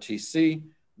the RTC,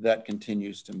 that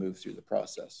continues to move through the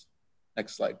process.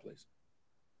 Next slide, please.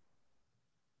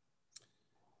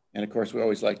 And, of course, we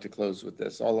always like to close with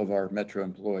this. All of our Metro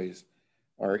employees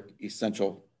are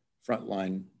essential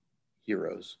frontline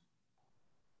heroes.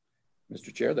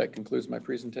 Mr. Chair, that concludes my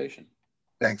presentation.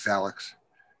 Thanks, Alex.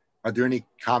 Are there any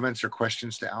comments or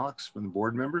questions to Alex from the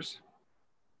board members?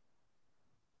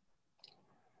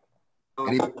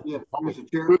 Yeah,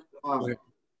 Mr. Chair,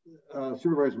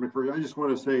 Supervisor McPherson, I just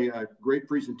want to say a great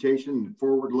presentation,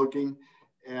 forward-looking,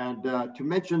 and to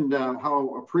mention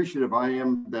how appreciative I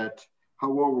am that how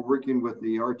well we're working with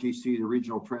the RTC, the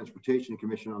Regional Transportation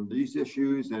Commission, on these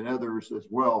issues and others as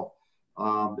well.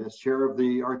 As chair of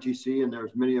the RTC, and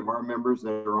there's many of our members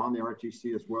that are on the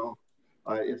RTC as well,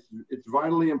 it's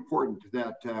vitally important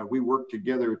that we work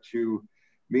together to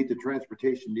meet the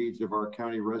transportation needs of our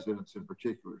county residents in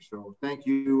particular. So thank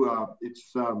you.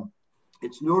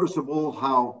 It's noticeable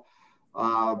how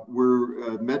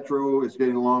Metro is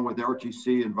getting along with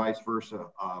RTC and vice versa.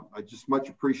 I just much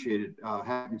appreciated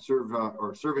having served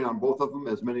or serving on both of them,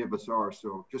 as many of us are.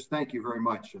 So just thank you very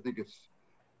much. I think it's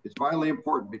vitally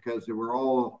important because we're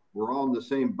all on the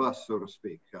same bus, so to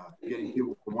speak, getting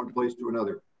people from one place to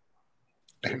another.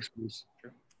 Thanks, Bruce.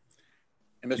 Sure.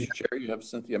 And Mr. Chair, you have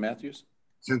Cynthia Matthews.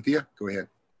 Cynthia, go ahead.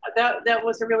 That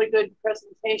was a really good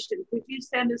presentation. Could you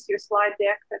send us your slide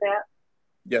deck for that?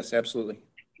 Yes, absolutely.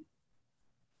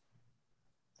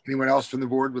 Anyone else from the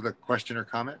board with a question or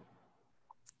comment?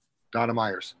 Donna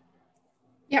Myers.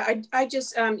 Yeah, I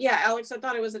just, yeah, Alex, I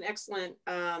thought it was an excellent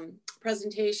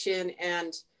presentation,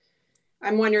 and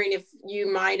I'm wondering if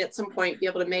you might at some point be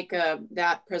able to make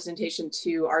that presentation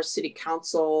to our city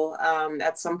council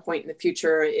at some point in the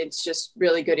future. It's just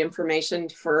really good information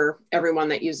for everyone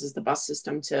that uses the bus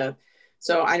system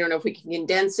so I don't know if we can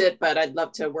condense it, but I'd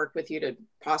love to work with you to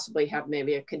possibly have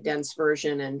maybe a condensed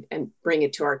version and bring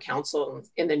it to our council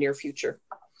in the near future.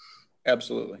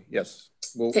 Absolutely, yes.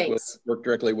 We'll work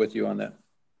directly with you on that.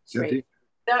 Great.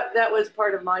 That was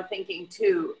part of my thinking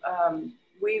too.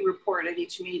 We report at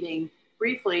each meeting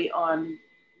briefly on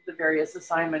the various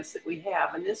assignments that we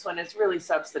have, and this one is really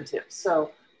substantive.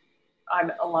 So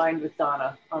I'm aligned with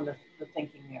Donna on the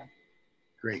thinking there.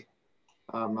 Great.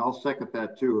 I'll second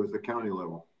that too, as the county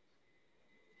level.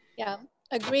 Yeah,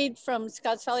 agreed from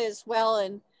Scotts Valley as well.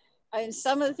 And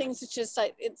some of the things, it's just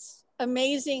like, it's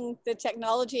amazing the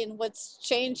technology and what's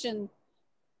changed in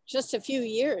just a few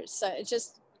years.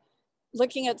 Just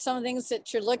looking at some of the things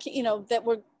that you're looking, that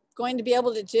we're going to be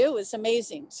able to do is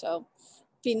amazing. So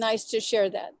it'd be nice to share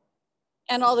that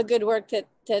and all the good work that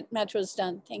Metro's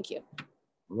done. Thank you.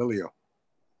 Lilio.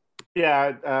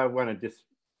 Yeah, I want to just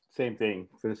same thing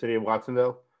for the city of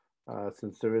Watsonville.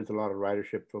 Since there is a lot of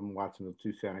ridership from Watsonville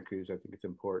to Santa Cruz, I think it's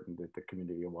important that the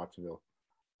community of Watsonville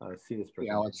see this.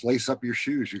 Yeah, Alex, lace up your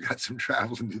shoes. You got some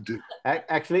traveling to do.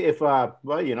 Actually, if well,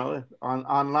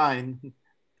 online,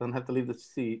 don't have to leave the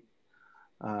seat.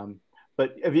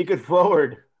 But if you could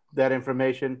forward that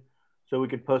information so we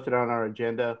could post it on our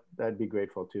agenda, that'd be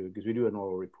grateful too, because we do an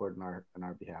oral report on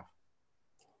our behalf.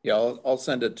 Yeah, I'll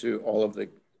send it to all of the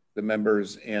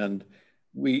members, and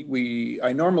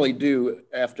I normally do,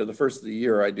 after the first of the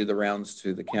year, I do the rounds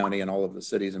to the county and all of the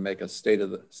cities and make a state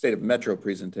of Metro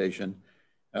presentation.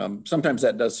 Sometimes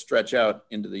that does stretch out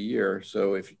into the year.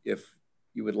 So if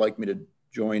you would like me to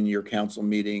join your council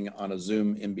meeting on a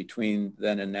Zoom in between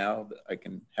then and now, I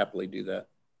can happily do that.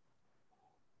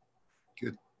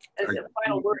 Good. As a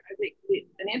final word, I think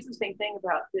an interesting thing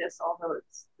about this, although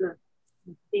the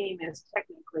theme is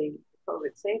technically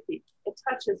COVID safety, it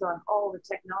touches on all the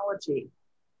technology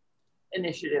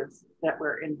initiatives that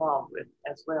we're involved with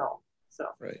as well. So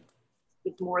right.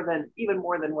 it's even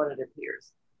more than what it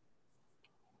appears.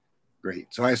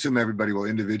 Great. So I assume everybody will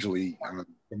individually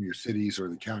from your cities or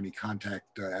the county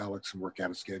contact Alex and work out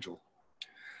a schedule.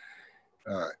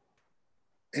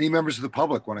 Any members of the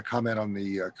public want to comment on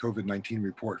the COVID-19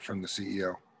 report from the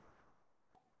CEO?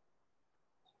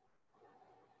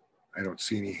 I don't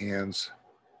see any hands.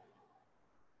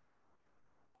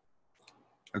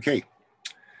 Okay.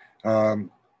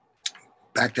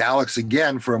 Back to Alex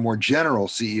again for a more general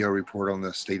CEO report on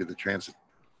the state of the transit.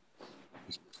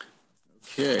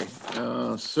 Okay,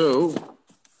 so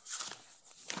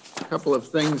a couple of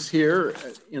things here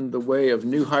in the way of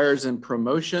new hires and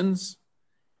promotions.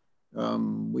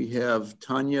 We have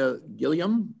Tanya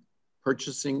Gilliam,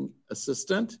 purchasing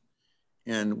assistant,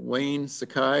 and Wayne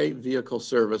Sakai, vehicle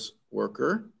service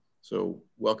worker. So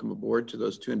welcome aboard to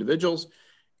those two individuals.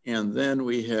 And then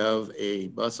we have a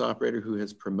bus operator who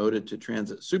has promoted to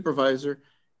transit supervisor,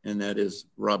 and that is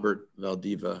Robert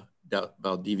Valdivia.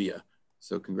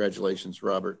 So congratulations,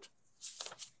 Robert.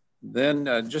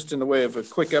 Then just in the way of a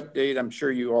quick update, I'm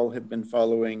sure you all have been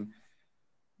following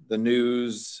the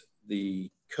news, the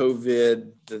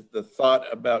COVID, the thought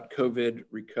about COVID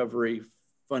recovery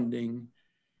funding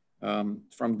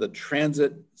from the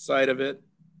transit side of it.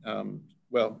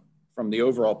 Well, from the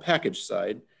overall package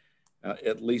side,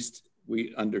 at least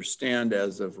we understand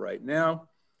as of right now,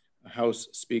 House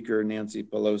Speaker Nancy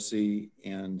Pelosi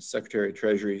and Secretary of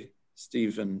Treasury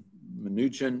Stephen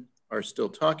Mnuchin are still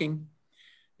talking.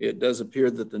 It does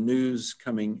appear that the news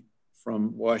coming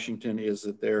from Washington is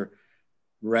that they're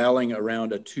rallying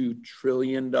around a $2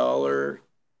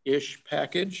 trillion-ish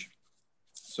package.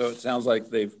 So it sounds like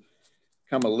they've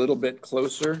come a little bit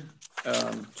closer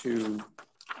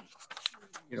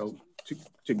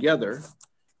together,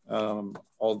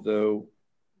 although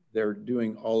they're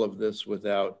doing all of this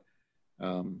without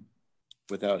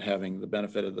having the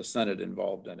benefit of the Senate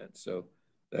involved in it. So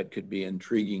that could be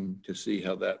intriguing to see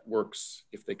how that works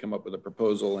if they come up with a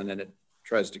proposal and then it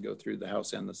tries to go through the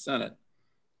House and the Senate.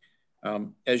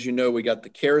 As you know, we got the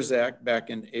CARES Act back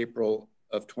in April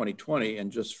of 2020, and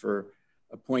just for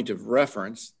a point of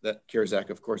reference, that CARES Act,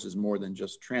 of course, is more than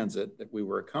just transit, that we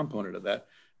were a component of that,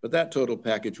 but that total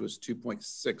package was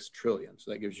 $2.6 trillion.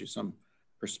 So that gives you some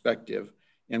perspective.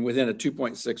 And within a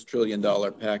 $2.6 trillion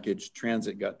package,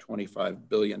 transit got $25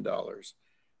 billion.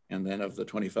 And then of the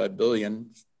 $25 billion,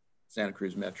 Santa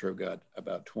Cruz Metro got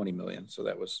about 20 million. So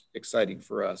that was exciting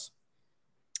for us.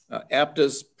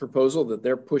 APTA's proposal that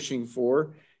they're pushing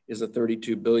for is a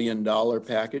 $32 billion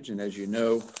package. And as you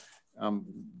know,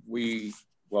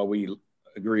 while we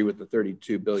agree with the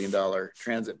 $32 billion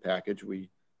transit package, we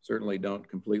certainly don't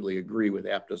completely agree with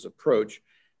APTA's approach,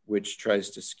 which tries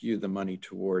to skew the money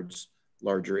towards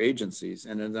larger agencies.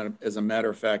 And then, as a matter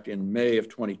of fact, in May of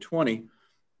 2020,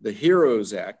 the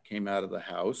HEROES Act came out of the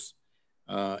House,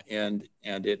 and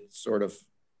it sort of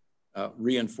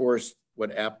reinforced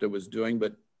what APTA was doing,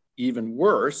 but even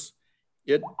worse,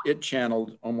 it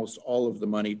channeled almost all of the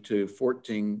money to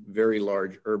 14 very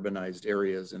large urbanized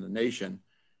areas in the nation.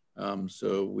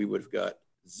 So we would have got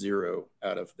zero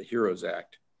out of the HEROES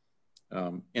Act.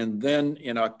 And then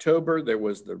in October, there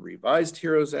was the revised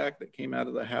HEROES Act that came out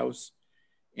of the House.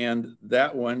 And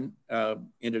that one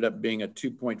ended up being a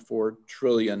 $2.4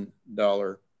 trillion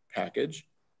package,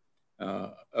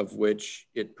 of which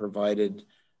it provided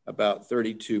about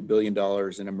 $32 billion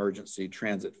in emergency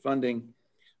transit funding.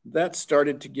 That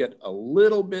started to get a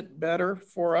little bit better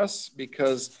for us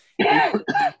because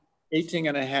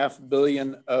 $18.5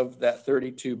 billion of that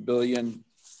 $32 billion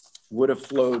would have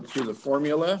flowed through the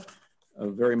formula,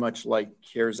 very much like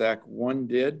CARES Act 1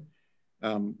 did.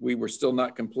 We were still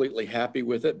not completely happy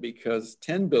with it because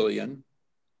 $10 billion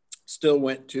still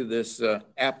went to this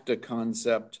APTA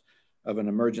concept of an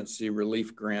emergency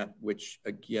relief grant, which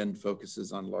again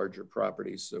focuses on larger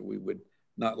properties. So we would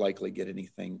not likely get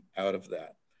anything out of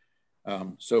that.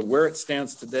 So where it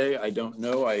stands today, I don't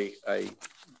know.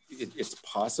 It's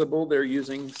possible they're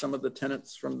using some of the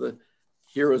tenets from the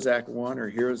HEROES Act 1 or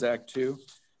HEROES Act 2,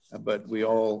 but we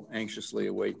all anxiously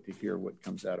await to hear what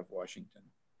comes out of Washington,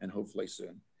 and hopefully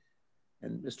soon.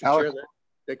 And Mr. Alex, Chair,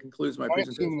 that concludes my I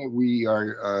presentation. assume that we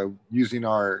are using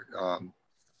our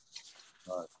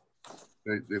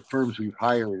the firms we've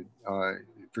hired,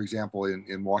 for example,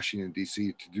 in Washington,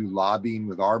 D.C., to do lobbying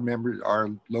with our members, our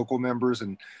local members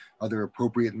and other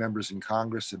appropriate members in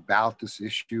Congress about this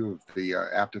issue of the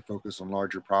APTA focus on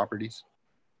larger properties?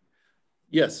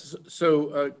 Yes,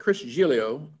 so Chris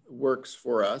Giglio works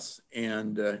for us,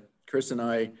 and Chris and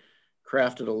I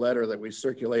crafted a letter that we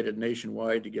circulated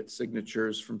nationwide to get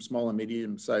signatures from small and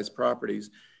medium-sized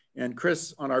properties. And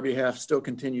Chris, on our behalf, still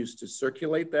continues to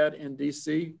circulate that in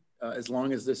DC. as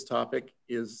long as this topic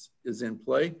is in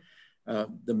play.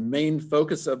 The main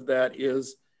focus of that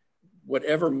is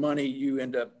whatever money you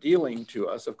end up dealing to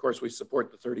us. Of course, we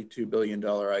support the $32 billion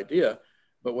idea,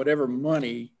 but whatever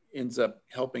money ends up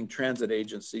helping transit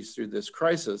agencies through this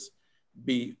crisis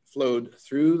be flowed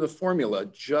through the formula,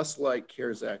 just like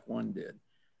CARES Act 1 did.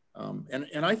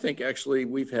 And I think actually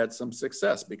we've had some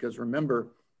success, because remember,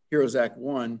 HEROES Act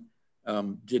 1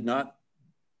 did not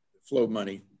flow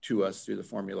money to us through the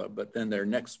formula, but then their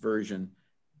next version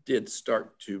did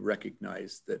start to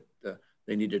recognize that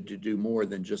they needed to do more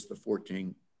than just the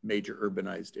 14 major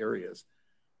urbanized areas.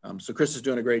 So Chris is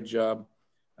doing a great job,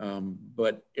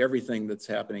 but everything that's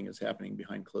happening is happening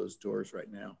behind closed doors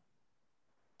right now.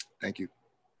 Thank you. Do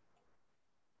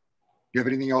you have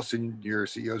anything else in your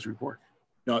CEO's report?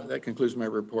 No, that concludes my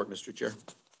report, Mr. Chair.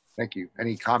 Thank you.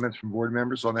 Any comments from board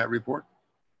members on that report?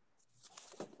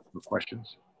 No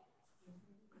questions?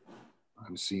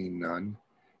 I'm seeing none.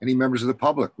 Any members of the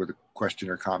public with a question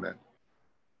or comment?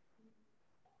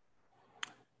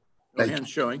 No hands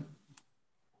showing.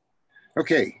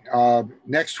 Okay,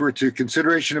 next we're to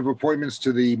consideration of appointments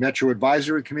to the Metro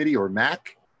Advisory Committee, or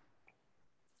MAC.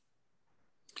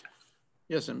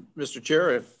 Yes, and Mr.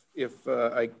 Chair, if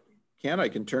I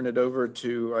can turn it over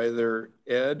to either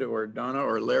Ed or Donna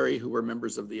or Larry, who were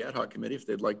members of the ad hoc committee, if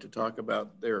they'd like to talk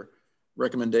about their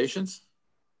recommendations.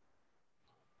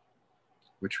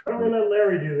 I'm going to let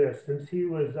Larry do this, since he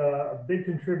was a big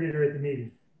contributor at the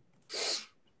meeting.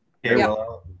 Okay,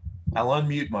 well, I'll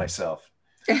unmute myself.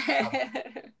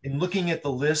 In looking at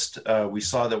the list, we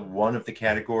saw that one of the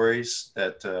categories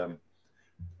that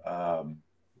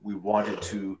we wanted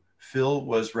to fill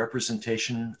was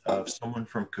representation of someone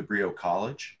from Cabrillo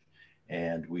College.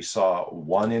 And we saw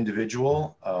one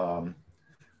individual,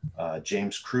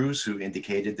 James Cruz, who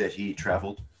indicated that he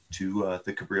traveled to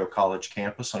the Cabrillo College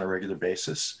campus on a regular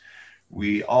basis.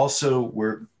 We also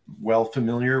were well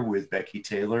familiar with Becky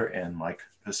Taylor and Mike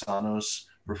Pisano's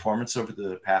performance over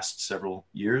the past several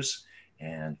years,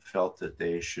 and felt that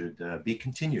they should be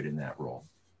continued in that role.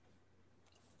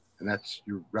 And that's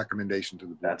your recommendation to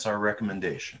the board? That's our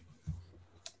recommendation.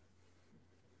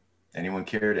 Anyone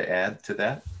care to add to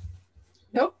that?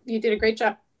 Nope, you did a great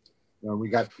job. We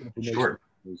got sure.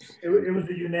 It was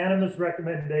a unanimous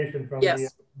recommendation from the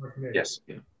committee. Yes.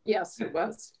 Yes, it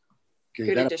was.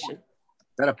 Okay, good addition.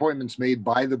 That appointment's made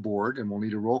by the board, and we'll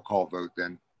need a roll call vote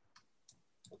then.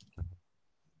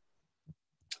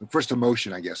 First, a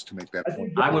motion, I guess, to make that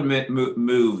point. I would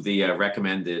move the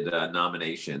recommended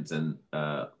nominations, and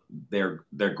they're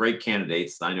great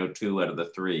candidates. I know 2 out of the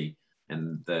 3,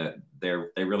 and they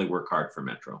really work hard for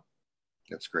Metro.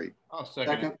 That's great. I'll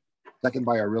second it. Second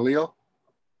by Aurelio.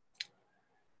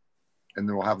 And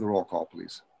then we'll have the roll call,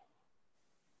 please.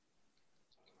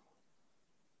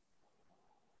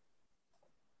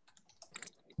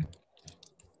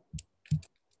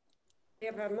 We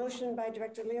have a motion by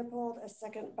Director Leopold, a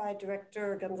second by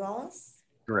Director Gonzalez.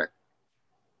 Correct.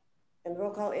 And the roll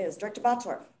call is Director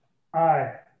Bottorff.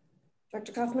 Aye.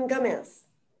 Director Kaufman Gomez.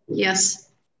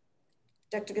 Yes.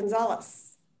 Director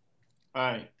Gonzalez.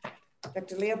 Aye.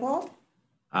 Director Leopold.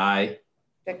 Aye.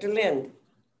 Director Lind.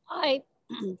 Aye.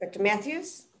 Director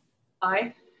Matthews.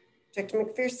 Aye. Director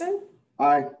McPherson.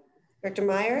 Aye. Director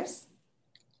Myers.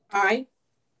 Aye.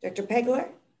 Director Pegler.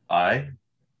 Aye.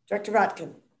 Director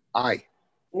Rotkin. Aye.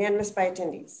 Unanimous by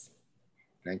attendees.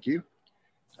 Thank you.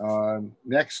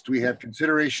 Next, we have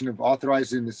consideration of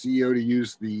authorizing the CEO to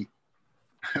use the,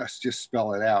 let's just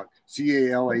spell it out,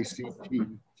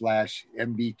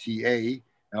 CALACT/MBTA,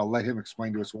 and I'll let him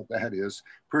explain to us what that is,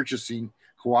 purchasing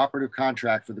cooperative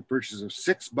contract for the purchase of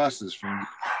 6 buses from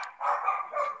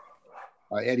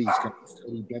Eddie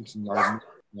Benson, our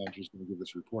manager, is going to give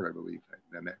this report, I believe.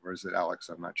 Or is it Alex?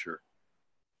 I'm not sure.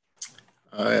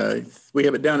 We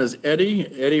have it down as Eddie.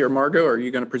 Eddie or Margot, are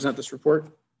you going to present this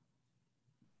report?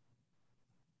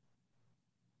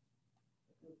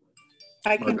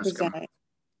 I can present it.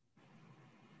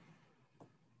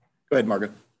 Go ahead,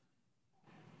 Margot.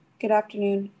 Good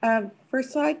afternoon.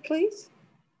 First slide, please.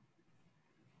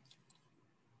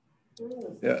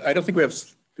 Yeah, I don't think we have,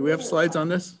 do we have slides on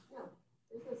this?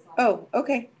 Oh,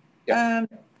 okay. Yeah.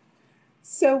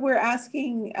 So we're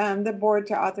asking the board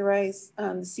to authorize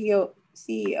the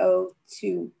CEO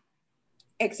to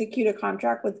execute a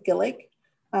contract with Gillick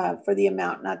for the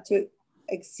amount not to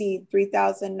exceed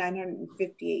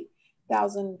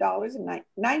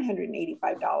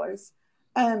 $3,958,985.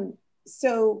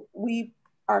 So we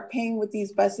are paying with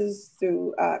these buses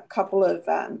through a couple of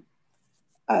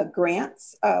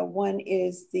grants. One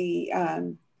is the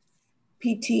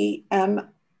PTM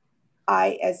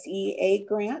ISEA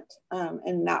grant,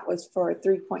 and that was for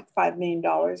 $3.5 million,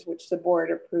 which the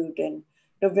board approved in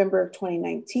November of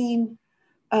 2019.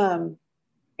 And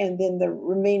then the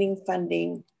remaining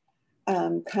funding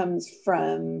comes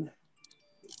from,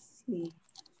 let's see.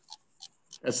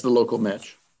 That's the local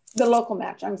match. The local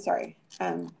match, I'm sorry.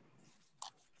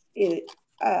 It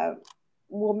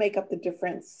will make up the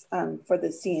difference for the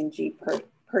CNG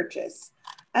purchase.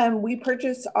 We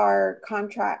purchase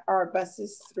our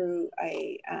buses through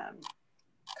a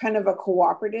kind of a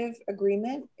cooperative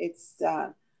agreement. It's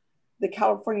the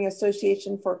California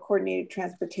Association for Coordinated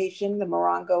Transportation, the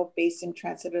Morongo Basin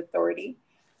Transit Authority.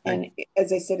 And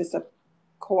as I said, it's a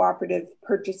cooperative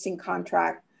purchasing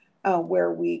contract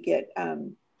where we get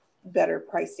better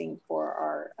pricing for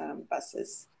our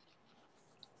buses.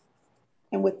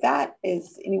 And with that,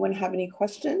 does anyone have any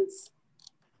questions?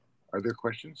 Are there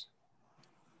questions?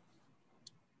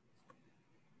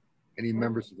 Any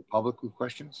members of the public with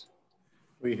questions?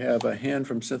 We have a hand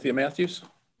from Cynthia Matthews.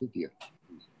 Cynthia.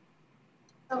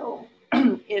 So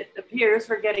it appears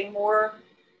we're getting more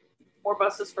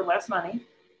buses for less money.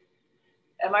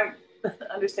 Am I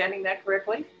understanding that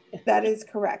correctly? That is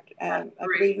correct. I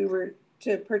believe we were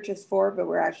to purchase 4, but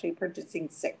we're actually purchasing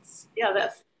 6. Yeah,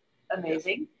 that's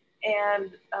amazing.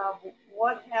 And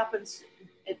what happens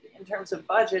in terms of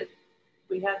budget?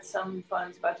 We had some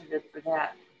funds budgeted for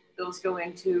that. Those go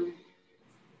into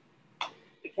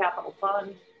the capital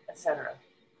fund, etc.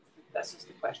 That's just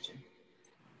the question.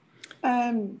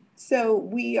 So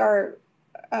we are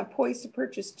poised to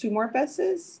purchase 2 more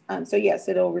buses. So yes,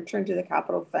 it'll return to the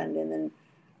capital fund, and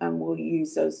then we'll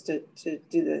use those to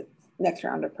do the next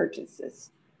round of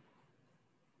purchases.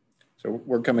 So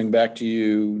we're coming back to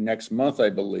you next month,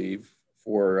 I believe,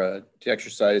 for to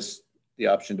exercise the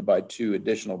option to buy 2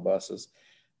 additional buses.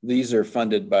 These are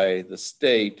funded by the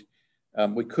state.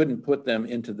 We couldn't put them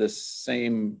into this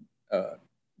same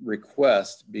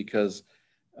request because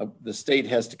the state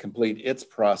has to complete its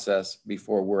process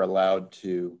before we're allowed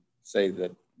to say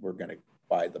that we're going to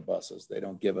buy the buses. They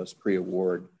don't give us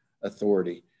pre-award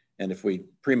authority. And if we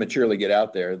prematurely get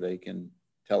out there, they can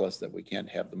tell us that we can't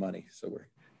have the money. So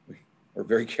we're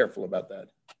very careful about that.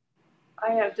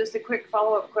 I have just a quick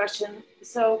follow-up question.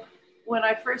 So when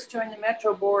I first joined the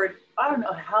Metro Board, I don't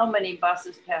know how many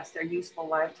buses past their useful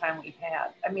lifetime we had.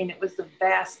 I mean, it was the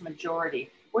vast majority.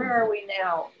 Where are we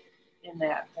now in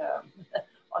that,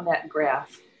 on that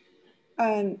graph?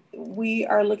 We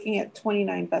are looking at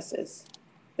 29 buses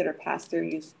that are past their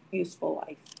useful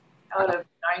life. Out of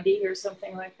 90 or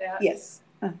something like that? Yes,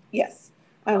 yes.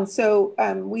 So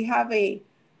we have a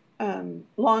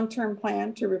long-term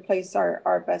plan to replace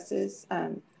our buses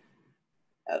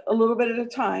a little bit at a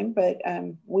time, but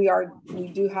we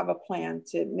do have a plan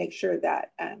to make sure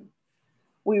that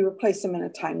we replace them in a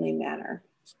timely manner.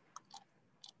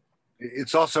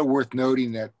 It's also worth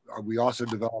noting that we also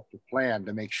developed a plan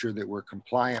to make sure that we're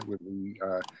compliant with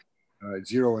the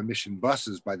zero emission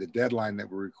buses by the deadline that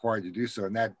we're required to do so.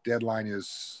 And that deadline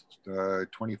is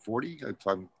 2040, if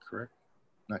I'm correct.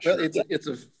 Not sure. Well, it's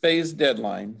a phased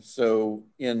deadline. So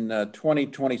in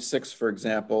 2026, for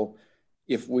example,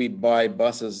 if we buy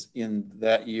buses in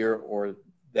that year or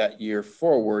that year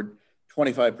forward,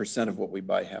 25% of what we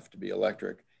buy have to be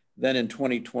electric. Then in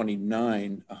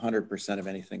 2029, 100% of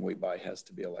anything we buy has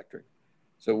to be electric.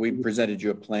 So we presented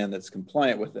you a plan that's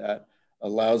compliant with that,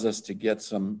 allows us to get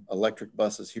some electric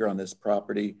buses here on this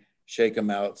property, shake them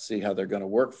out, see how they're going to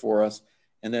work for us,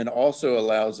 and then also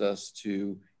allows us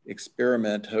to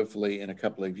experiment, hopefully in a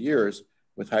couple of years,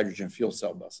 with hydrogen fuel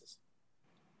cell buses.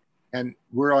 And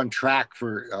we're on track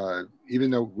for,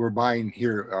 even though we're buying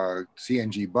here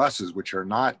CNG buses, which are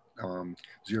not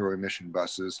zero emission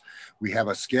buses, we have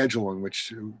a schedule in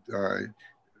which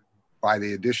by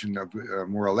the addition of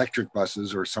more electric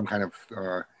buses or some kind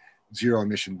of zero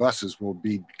emission buses will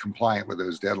be compliant with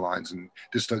those deadlines. And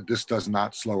this does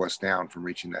not slow us down from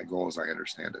reaching that goal, as I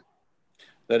understand it.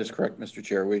 That is correct, Mr.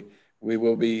 Chair. We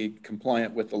will be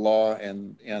compliant with the law,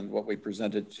 and what we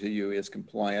presented to you is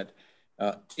compliant.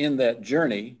 In that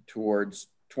journey towards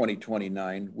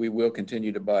 2029, we will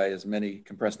continue to buy as many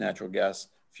compressed natural gas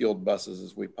fueled buses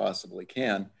as we possibly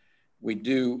can. We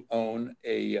do own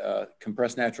a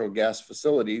compressed natural gas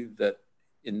facility that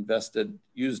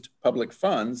used public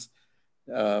funds.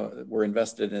 Were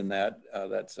invested in that.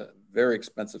 That's a very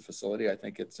expensive facility. I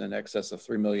think it's in excess of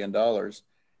 $3 million.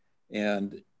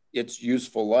 And its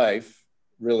useful life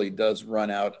really does run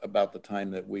out about the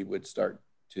time that we would start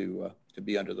to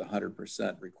be under the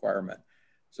 100% requirement.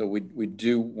 So we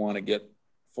do want to get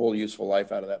full useful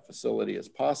life out of that facility as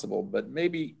possible, but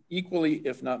maybe equally,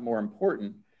 if not more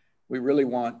important, we really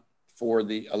want for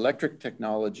the electric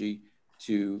technology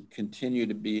to continue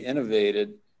to be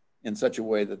innovated in such a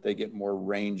way that they get more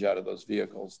range out of those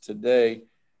vehicles. Today,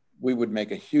 we would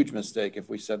make a huge mistake if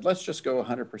we said, let's just go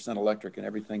 100% electric in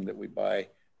everything that we buy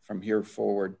from here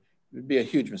forward. It would be a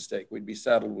huge mistake. We'd be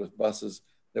saddled with buses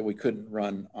that we couldn't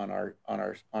run on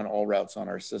all routes on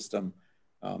our system.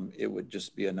 It would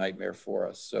just be a nightmare for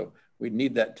us. So we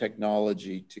need that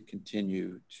technology to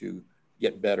continue to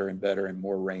get better and better and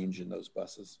more range in those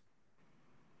buses.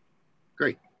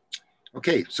 Great.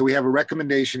 Okay, so we have a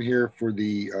recommendation here for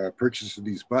the purchase of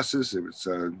these buses. It was,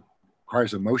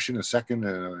 requires a motion, a second,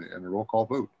 and a roll call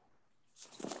vote.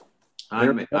 I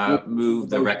move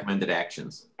the recommended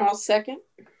actions. I'll second.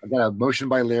 I got a motion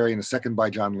by Larry and a second by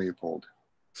John Leopold.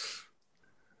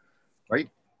 Right?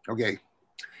 Okay.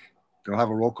 They'll have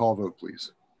a roll call vote,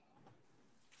 please.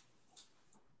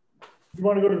 You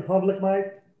want to go to the public,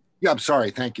 Mike? Yeah, I'm sorry.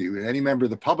 Thank you. Any member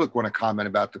of the public want to comment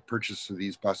about the purchase of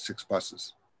these 6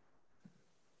 buses?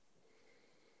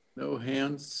 No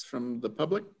hands from the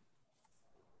public?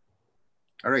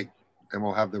 All right. Then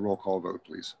we'll have the roll call vote,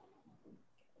 please.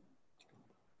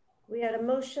 We had a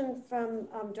motion from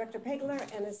Director Pegler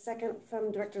and a second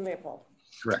from Director Leopold.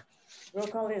 Correct. Roll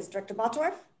call is Director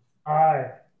Bottorff.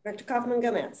 Aye. Director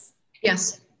Kaufman-Gomez.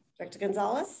 Yes. Director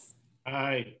Gonzalez.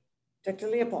 Aye. Director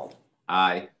Leopold.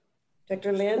 Aye.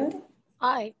 Director Lind.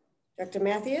 Aye. Director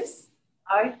Matthews.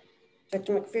 Aye.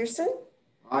 Director McPherson.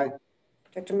 Aye.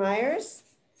 Director Myers.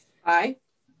 Aye.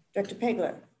 Director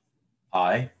Pegler.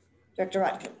 Aye. Director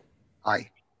Rotkin. Aye.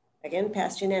 Again,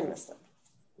 passed unanimously.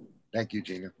 Thank you,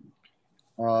 Gina.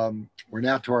 We're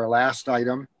now to our last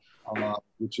item,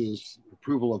 which is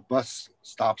approval of bus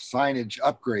stop signage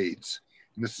upgrades.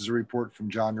 And this is a report from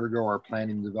John Ergo, our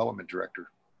Planning and Development Director.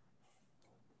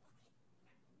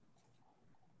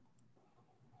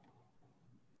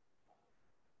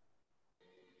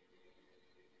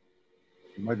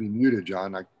 You might be muted,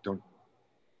 John. I don't.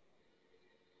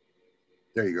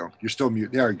 There you go. You're still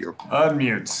mute. There you go.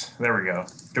 Unmute. There we go.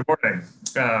 Good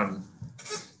morning.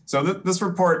 So this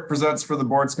report presents for the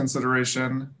board's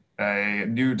consideration a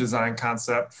new design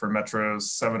concept for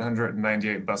Metro's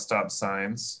 798 bus stop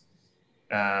signs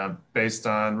based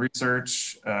on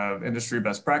research of industry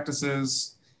best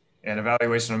practices and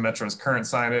evaluation of Metro's current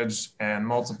signage and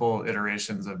multiple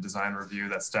iterations of design review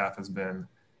that staff has been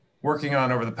working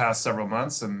on over the past several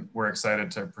months, and we're excited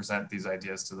to present these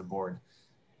ideas to the board.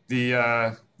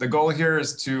 The goal here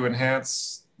is to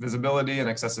enhance visibility and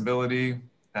accessibility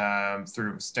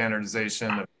through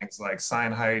standardization of things like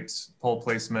sign height, pole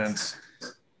placement,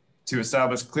 to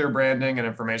establish clear branding and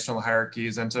informational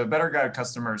hierarchies, and to better guide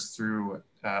customers through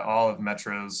all of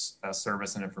Metro's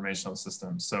service and informational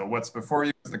systems. So what's before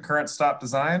you is the current stop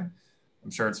design.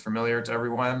 I'm sure it's familiar to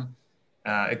everyone.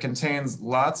 It contains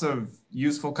lots of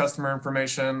useful customer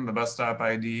information, the bus stop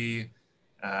ID,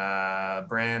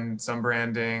 some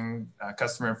branding,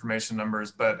 customer information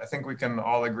numbers, but I think we can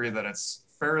all agree that it's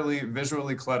fairly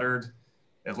visually cluttered.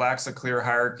 It lacks a clear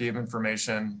hierarchy of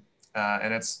information,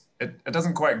 and it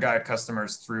doesn't quite guide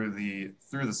customers through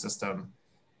the system.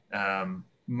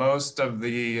 Most of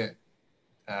the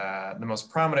most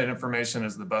prominent information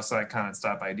is the bus icon and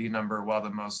stop ID number, while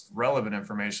the most relevant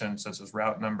information, such as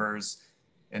route numbers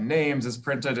and names, is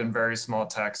printed in very small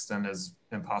text and is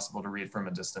impossible to read from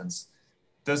a distance.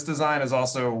 This design is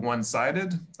also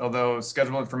one-sided, although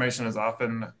schedule information is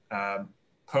often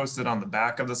posted on the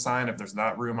back of the sign if there's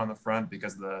not room on the front,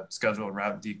 because the schedule and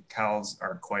route decals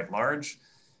are quite large,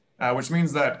 which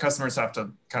means that customers have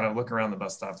to kind of look around the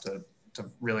bus stop to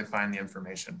really find the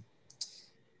information.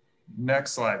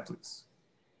 Next slide, please.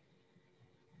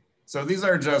 So these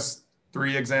are just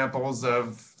 3 examples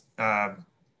of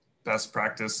best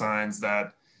practice signs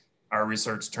that our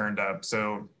research turned up.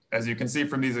 So as you can see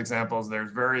from these examples,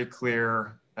 there's very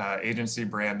clear agency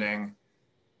branding,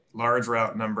 large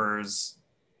route numbers,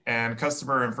 and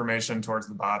customer information towards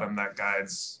the bottom that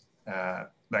guides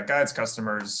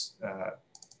customers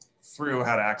through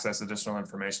how to access additional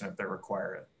information if they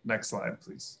require it. Next slide,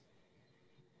 please.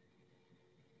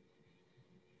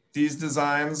 These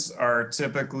designs are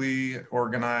typically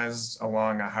organized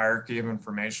along a hierarchy of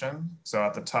information. So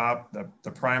at the top,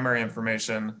 the primary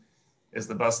information is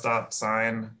the bus stop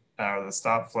sign, or the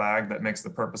stop flag that makes the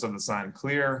purpose of the sign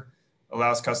clear,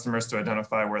 allows customers to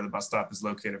identify where the bus stop is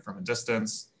located from a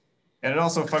distance. And it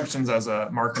also functions as a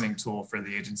marketing tool for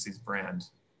the agency's brand.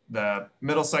 The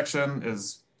middle section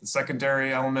is the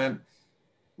secondary element,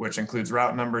 which includes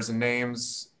route numbers and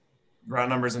names. Route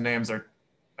numbers and names are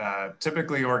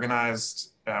typically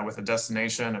organized with a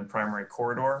destination and primary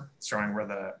corridor, showing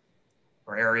where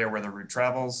area where the route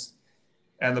travels.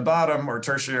 And the bottom, or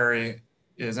tertiary,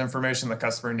 is information the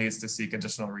customer needs to seek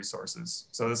additional resources.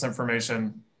 So this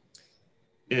information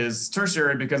is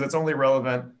tertiary because it's only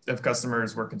relevant if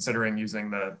customers were considering using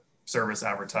the service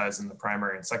advertised in the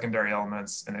primary and secondary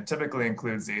elements. And it typically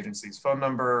includes the agency's phone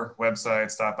number, website,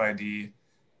 stop ID,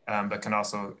 but can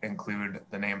also include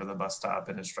the name of the bus stop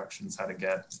and instructions how to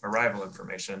get arrival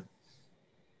information.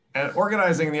 And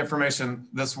organizing the information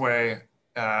this way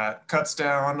cuts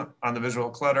down on the visual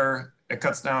clutter, it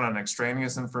cuts down on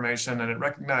extraneous information, and it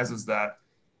recognizes that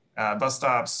bus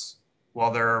stops,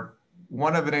 while they're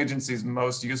one of an agency's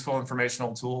most useful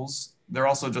informational tools, they're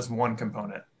also just one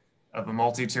component of a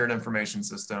multi-tiered information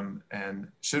system and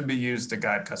should be used to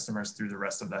guide customers through the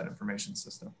rest of that information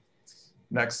system.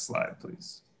 Next slide,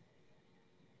 please.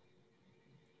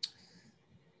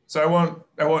 So I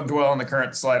won't dwell on the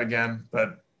current slide again,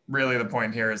 but really the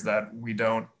point here is that we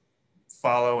don't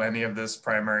follow any of this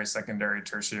primary, secondary,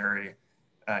 tertiary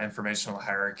informational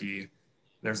hierarchy.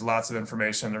 There's lots of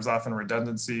information. There's often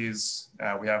redundancies.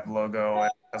 We have logo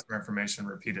and customer information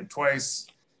repeated twice.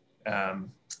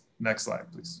 Next slide,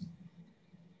 please.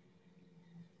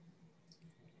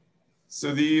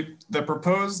 So the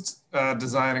proposed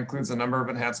design includes a number of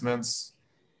enhancements.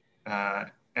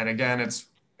 And again, it's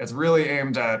really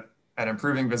aimed at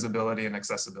improving visibility and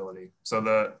accessibility. So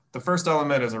the first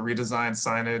element is a redesigned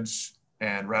signage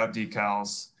and route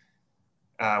decals,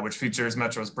 which features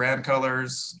Metro's brand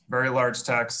colors, very large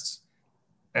text,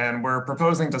 and we're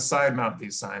proposing to side mount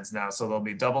these signs now. So they'll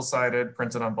be double-sided,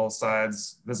 printed on both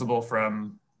sides, visible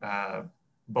from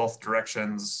both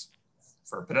directions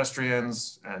for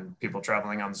pedestrians and people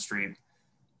traveling on the street.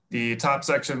 The top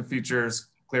section features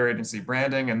clear agency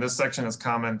branding, and this section is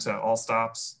common to all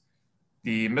stops.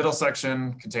 The middle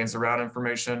section contains the route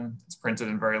information. It's printed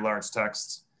in very large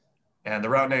text. And the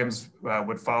route names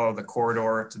would follow the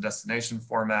corridor to destination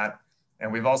format.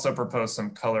 And we've also proposed some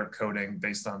color coding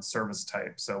based on service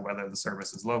type. So whether the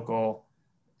service is local,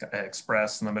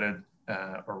 express, limited,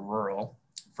 or rural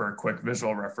for a quick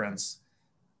visual reference.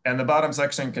 And the bottom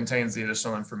section contains the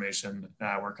additional information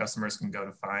where customers can go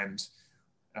to find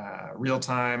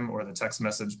real-time or the text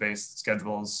message-based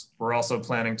schedules. We're also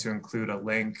planning to include a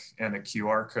link and a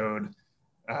QR code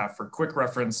for quick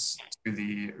reference to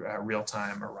the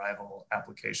real-time arrival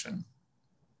application.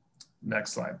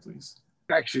 Next slide, please.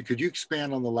 Actually, could you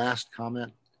expand on the last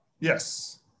comment?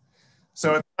 Yes.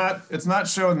 So it's not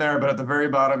shown there, but at the very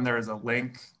bottom, there is a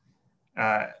link,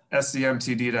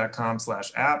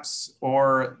 scmtd.com/apps,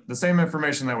 or the same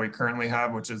information that we currently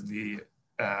have, which is the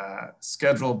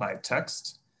schedule by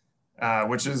text,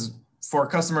 which is for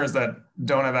customers that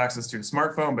don't have access to a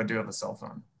smartphone, but do have a cell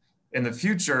phone. In the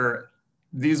future,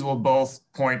 these will both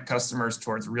point customers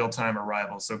towards real-time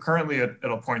arrival. So currently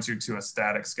it'll point you to a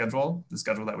static schedule, the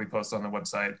schedule that we post on the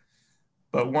website.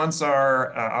 But once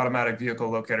our automatic vehicle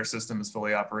locator system is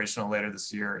fully operational later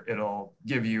this year, it'll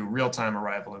give you real-time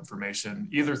arrival information,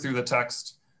 either through the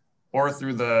text or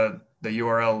through the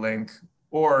URL link,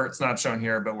 or it's not shown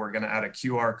here, but we're gonna add a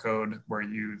QR code where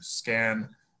you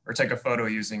scan or take a photo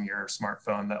using your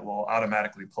smartphone that will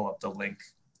automatically pull up the link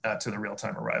to the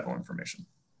real-time arrival information.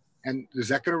 And is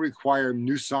that going to require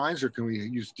new signs, or can we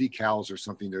use decals or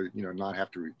something to, not have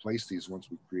to replace these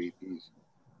once we create these?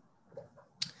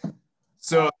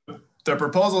 So the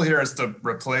proposal here is to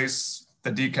replace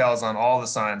the decals on all the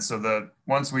signs. So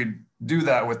once we do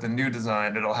that with the new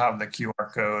design, it'll have the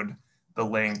QR code, the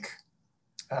link,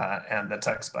 and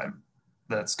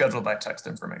the schedule by text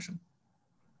information.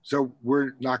 So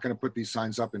we're not going to put these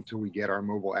signs up until we get our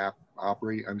mobile app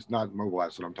operate. It's not mobile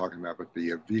apps what I'm talking about, but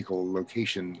the vehicle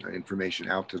location information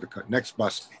out to the next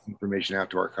bus information out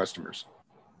to our customers.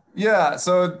 Yeah,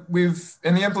 so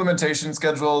in the implementation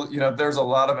schedule, there's a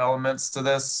lot of elements to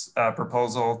this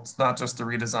proposal. It's not just the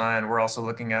redesign. We're also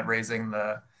looking at raising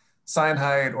the sign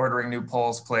height, ordering new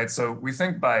poles, plates. So we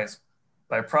think by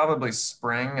probably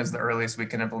spring is the earliest we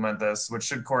can implement this, which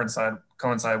should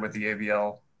coincide with the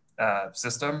AVL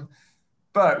system.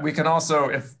 But we can also,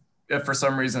 if for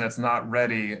some reason it's not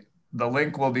ready, the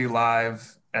link will be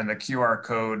live and the QR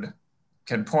code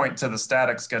can point to the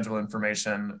static schedule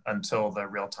information until the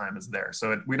real time is there.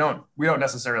 So we don't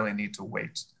necessarily need to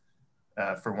wait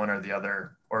for one or the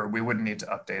other, or we wouldn't need to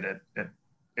update it.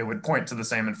 It would point to the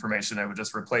same information. It would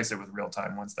just replace it with real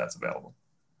time once that's available.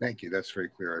 Thank you. That's very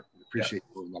clear. I appreciate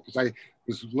that, because I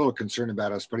was a little concerned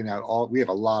about us putting out we have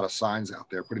a lot of signs out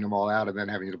there, putting them all out and then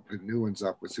having to put new ones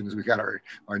up as soon as we got our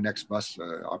next bus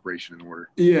operation in order.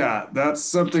 Yeah, that's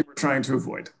something we're trying to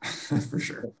avoid for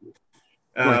sure.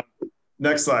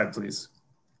 Next slide, please.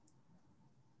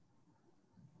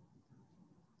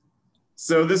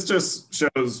 So this just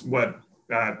shows what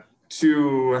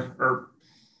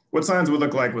what signs would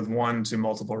look like with one to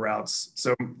multiple routes.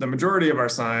 So the majority of our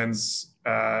signs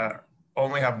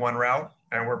only have one route,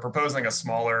 and we're proposing a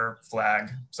smaller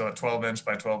flag, so a 12-inch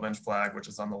by 12-inch flag, which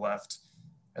is on the left.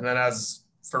 And then as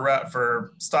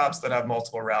for stops that have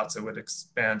multiple routes, it would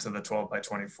expand to the 12 by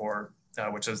 24,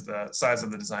 which is the size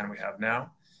of the design we have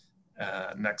now.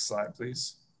 Next slide,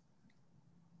 please.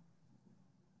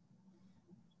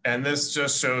 And this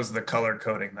just shows the color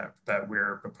coding that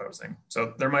we're proposing.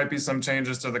 So there might be some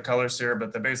changes to the colors here,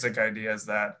 but the basic idea is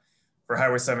that for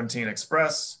Highway 17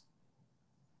 Express,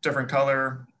 different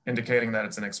color indicating that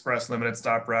it's an express limited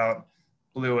stop route,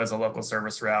 blue as a local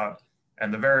service route,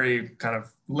 and the very kind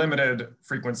of limited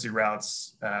frequency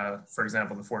routes, for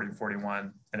example, the 40 and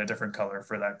 41 in a different color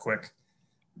for that quick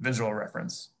visual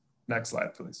reference. Next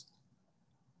slide, please.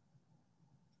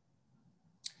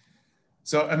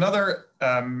 So another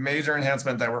major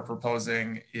enhancement that we're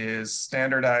proposing is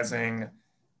standardizing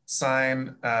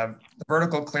sign, the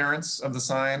vertical clearance of the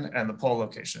sign and the pole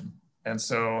location. And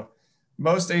so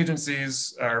most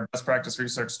agencies, our best practice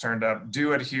research turned up,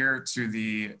 do adhere to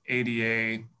the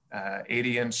ADA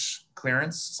 80-inch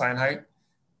clearance sign height.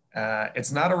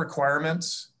 It's not a requirement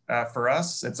for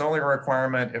us. It's only a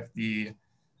requirement if the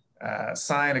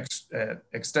sign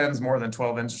extends more than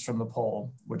 12 inches from the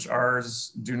pole, which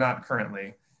ours do not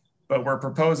currently, but we're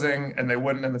proposing, and they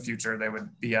wouldn't in the future, they would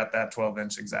be at that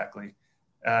 12-inch exactly.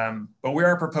 But we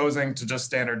are proposing to just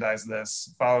standardize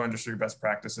this, follow industry best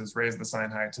practices, raise the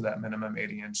sign height to that minimum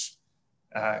 80-inch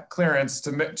clearance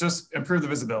to just improve the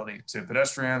visibility to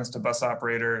pedestrians, to bus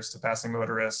operators, to passing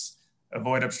motorists,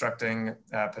 avoid obstructing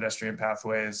pedestrian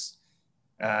pathways.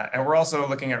 And we're also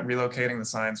looking at relocating the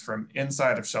signs from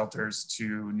inside of shelters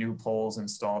to new poles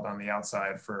installed on the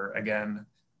outside for, again,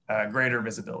 greater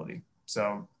visibility.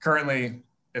 So currently,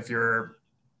 if you're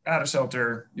at a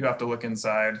shelter, you have to look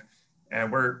inside.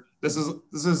 And this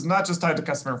is not just tied to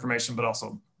customer information, but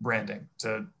also branding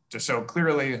to show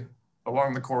clearly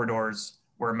along the corridors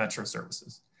where Metro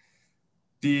services.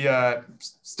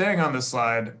 Staying on this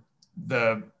slide,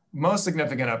 the most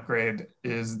significant upgrade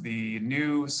is the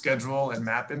new schedule and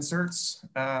map inserts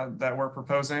that we're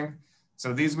proposing.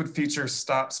 So these would feature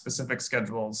stop-specific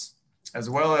schedules, as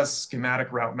well as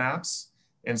schematic route maps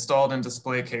installed in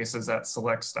display cases at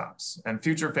select stops. And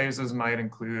future phases might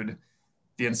include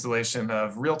the installation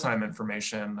of real-time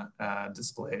information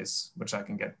displays, which I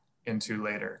can get into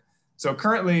later. So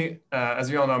currently, as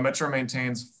you all know, Metro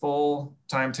maintains full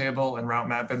timetable and route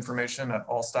map information at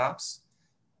all stops.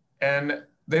 And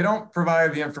they don't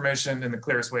provide the information in the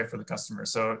clearest way for the customer.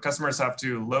 So customers have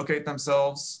to locate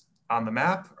themselves on the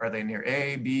map. Are they near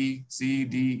A, B, C,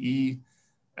 D, E?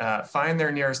 Find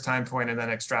their nearest time point and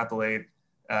then extrapolate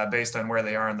based on where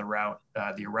they are in the route,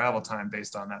 the arrival time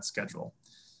based on that schedule.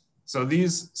 So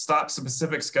these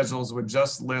stop-specific schedules would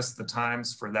just list the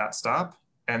times for that stop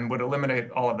and would eliminate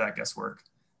all of that guesswork.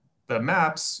 The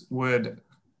maps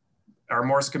are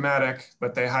more schematic,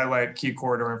 but they highlight key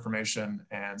corridor information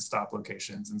and stop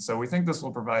locations. And so we think this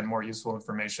will provide more useful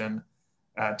information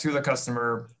to the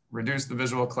customer, reduce the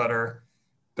visual clutter.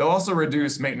 They'll also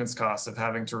reduce maintenance costs of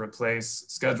having to replace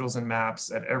schedules and maps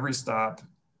at every stop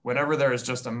whenever there is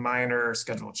just a minor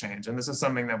schedule change. And this is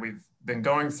something that we've been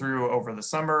going through over the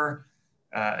summer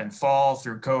and fall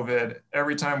through COVID.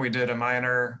 Every time we did a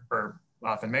minor or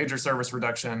often major service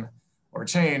reduction or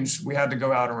change, we had to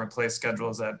go out and replace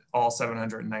schedules at all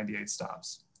 798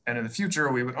 stops. And in the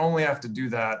future, we would only have to do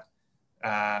that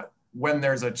when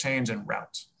there's a change in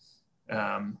route.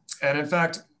 And in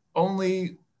fact,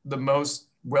 only the most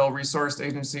well-resourced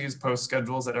agencies post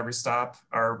schedules at every stop.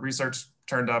 Our research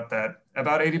turned up that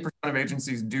about 80% of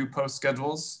agencies do post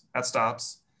schedules at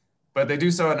stops, but they do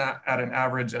so at an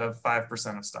average of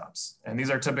 5% of stops. And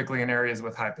these are typically in areas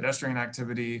with high pedestrian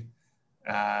activity,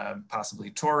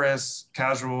 possibly tourists,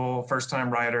 casual,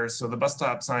 first-time riders. So the bus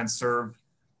stop signs serve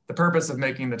the purpose of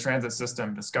making the transit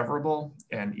system discoverable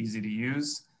and easy to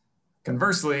use.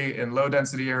 Conversely, in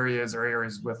low-density areas or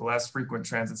areas with less frequent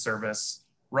transit service,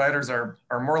 riders are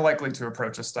more likely to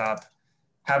approach a stop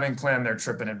having planned their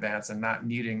trip in advance and not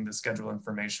needing the schedule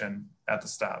information at the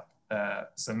stop.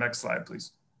 So next slide,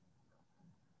 please.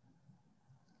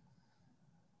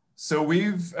 So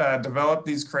we've developed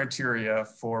these criteria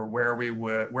for where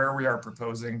we are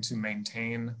proposing to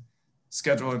maintain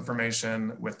schedule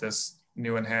information with this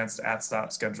new enhanced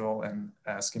at-stop schedule and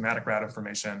schematic route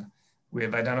information. We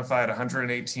have identified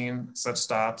 118 such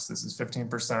stops. This is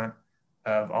 15%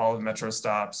 of all of Metro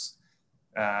stops,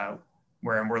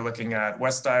 where we're looking at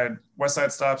west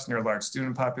side stops near large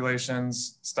student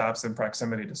populations, stops in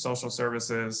proximity to social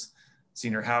services,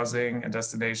 senior housing and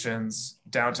destinations,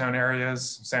 downtown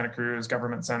areas, Santa Cruz,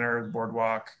 Government Center,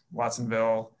 Boardwalk,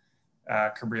 Watsonville,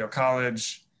 Cabrillo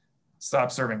College,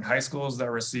 stop serving high schools that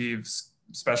receive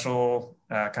special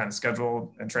kind of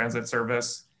scheduled and transit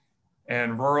service,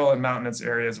 and rural and mountainous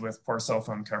areas with poor cell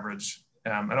phone coverage.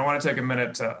 And I want to take a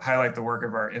minute to highlight the work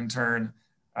of our intern,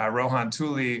 Rohan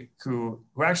Tuli, who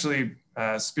actually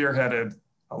spearheaded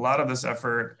a lot of this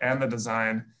effort and the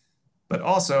design, but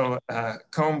also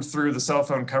combed through the cell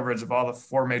phone coverage of all the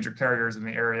 4 major carriers in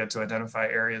the area to identify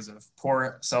areas of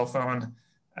poor cell phone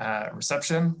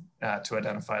reception to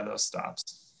identify those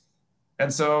stops.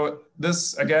 And so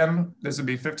this, again, this would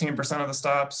be 15% of the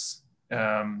stops.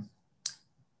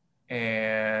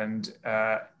 And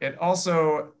it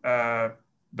also,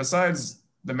 besides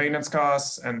the maintenance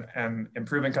costs and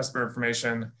improving customer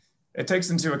information, it takes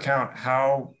into account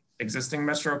how existing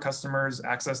Metro customers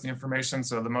access the information.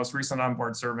 So the most recent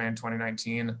onboard survey in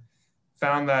 2019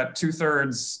 found that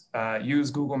 2/3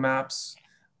 use Google Maps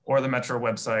or the Metro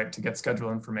website to get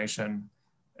schedule information.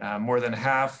 More than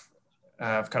half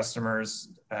of customers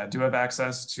do have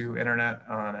access to internet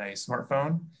on a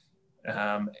smartphone.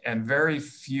 And very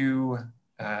few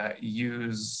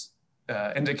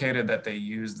indicated that they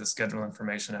use the schedule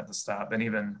information at the stop, and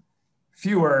even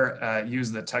fewer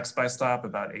use the text by stop,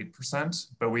 about 8%.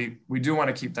 But we do want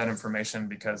to keep that information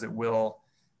because it will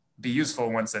be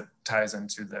useful once it ties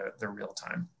into the real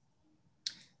time.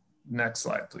 Next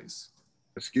slide, please.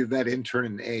 Let's give that intern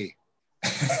an A.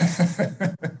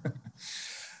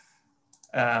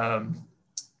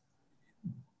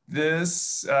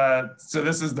 So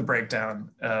this is the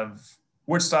breakdown of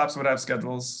which stops would have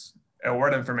schedules and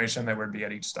what information there would be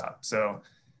at each stop. So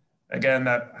again,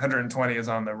 that 120 is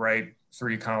on the right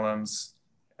 3 columns,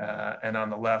 and on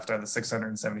the left are the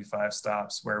 675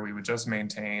 stops where we would just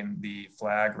maintain the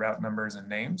flag, route numbers, and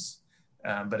names.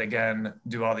 But again,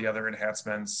 do all the other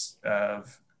enhancements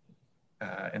of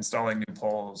installing new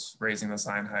poles, raising the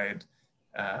sign height,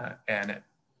 and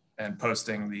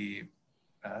posting the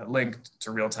link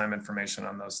to real-time information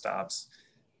on those stops.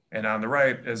 And on the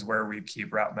right is where we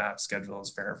keep route maps, schedules,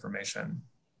 fare information.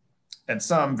 And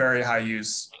some very high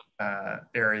use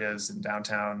areas in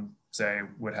downtown, say,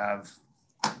 would have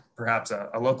perhaps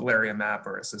a local area map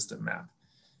or a system map.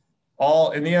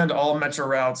 In the end, all Metro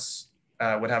routes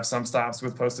would have some stops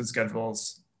with posted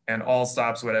schedules, and all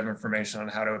stops would have information on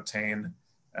how to obtain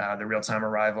the real-time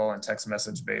arrival and text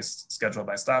message-based schedule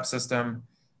by stop system.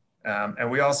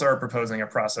 And we also are proposing a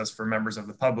process for members of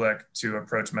the public to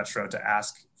approach Metro to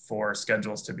ask for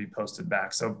schedules to be posted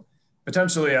back. So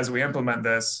potentially, as we implement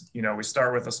this, we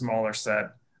start with a smaller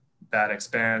set that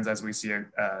expands as we see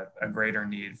a greater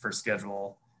need for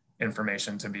schedule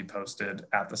information to be posted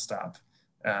at the stop.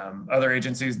 Other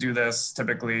agencies do this.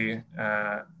 Typically,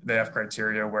 they have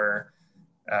criteria where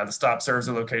the stop serves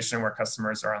a location where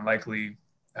customers are unlikely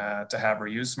to have or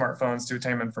use smartphones to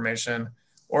obtain information,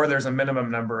 or there's a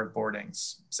minimum number of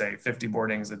boardings, say 50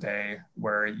 boardings a day,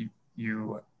 where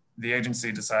the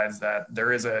agency decides that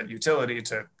there is a utility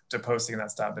to posting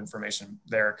that stop information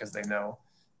there because they know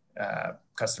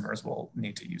customers will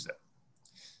need to use it.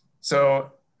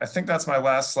 So I think that's my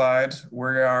last slide. We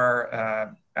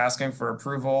are asking for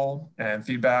approval and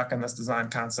feedback on this design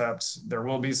concept. There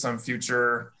will be some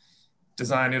future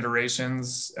design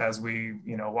iterations as we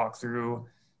walk through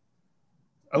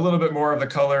a little bit more of the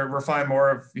color, refine more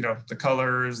of the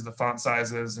colors, the font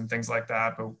sizes, and things like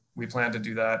that. But we plan to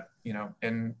do that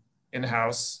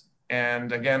in-house.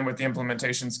 And again, with the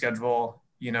implementation schedule,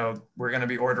 we're going to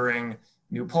be ordering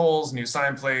new poles, new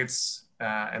sign plates,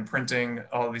 and printing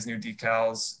all of these new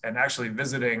decals, and actually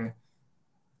visiting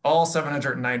all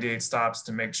 798 stops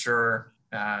to make sure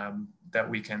that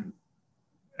we can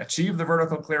achieve the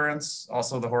vertical clearance,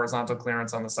 also the horizontal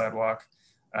clearance on the sidewalk.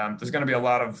 There's going to be a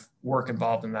lot of work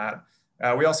involved in that.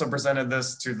 We also presented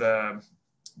this to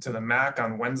the MAC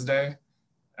on Wednesday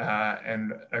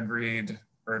and agreed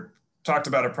or talked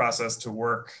about a process to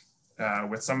work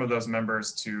with some of those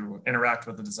members to interact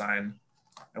with the design.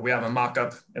 And we have a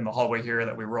mock-up in the hallway here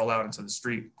that we roll out into the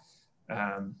street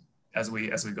as we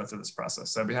go through this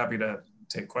process. So I'd be happy to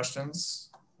take questions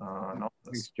on all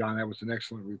of this. Thanks, John. That was an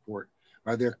excellent report.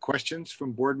 Are there questions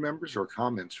from board members or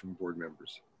comments from board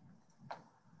members?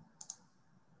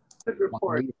 Good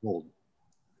report.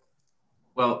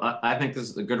 Well, I think this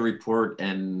is a good report,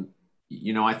 and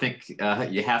I think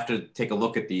you have to take a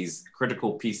look at these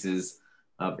critical pieces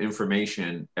of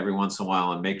information every once in a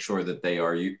while and make sure that they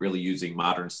are really using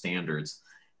modern standards.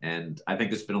 And I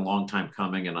think it's been a long time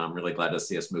coming, and I'm really glad to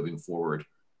see us moving forward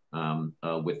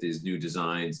with these new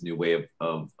designs, new way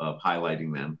of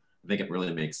highlighting them. I think it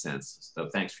really makes sense. So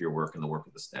thanks for your work and the work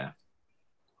of the staff.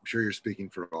 sure you're speaking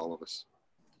for all of us.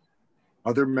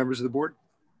 Other members of the board?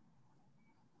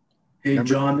 Hey,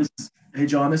 John,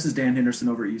 this is Dan Henderson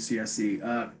over at UCSC.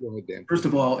 Go ahead, Dan. First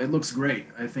of all, it looks great.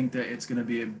 I think that it's going to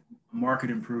be a market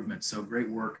improvement. So great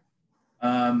work.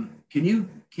 Can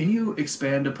you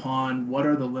expand upon what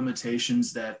are the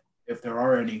limitations that, if there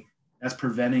are any, that's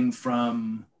preventing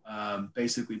from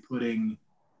basically putting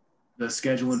the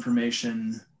schedule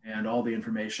information and all the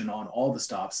information on all the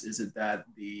stops? Is it that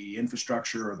the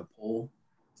infrastructure or the pole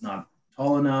is not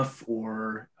tall enough,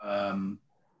 or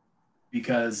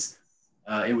because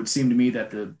it would seem to me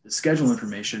that the schedule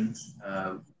information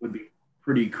would be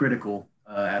pretty critical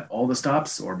at all the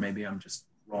stops, or maybe I'm just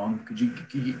wrong. Could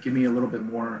you give me a little bit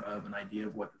more of an idea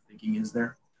of what the thinking is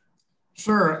there?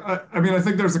 Sure. I mean, I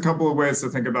think there's a couple of ways to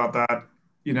think about that.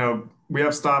 You know, we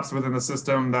have stops within the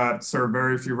system that serve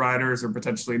very few riders or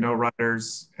potentially no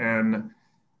riders. And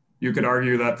you could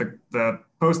argue that the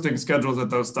posting schedules at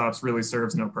those stops really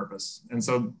serves no purpose. And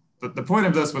so the point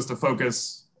of this was to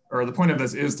focus, or the point of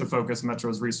this is to focus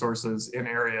Metro's resources in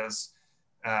areas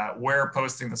where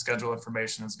posting the schedule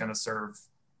information is going to serve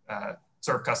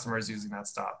customers using that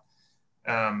stop.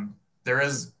 There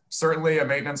is certainly a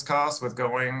maintenance cost with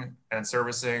going and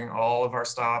servicing all of our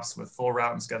stops with full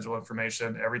route and schedule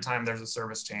information every time there's a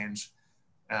service change.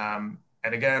 And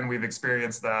again, we've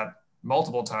experienced that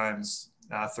multiple times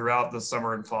throughout the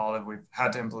summer and fall that we've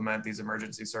had to implement these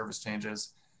emergency service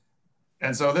changes.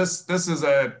 And so this is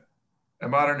a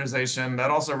modernization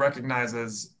that also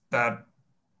recognizes that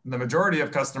the majority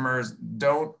of customers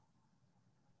don't,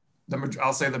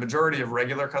 I'll say the majority of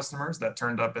regular customers that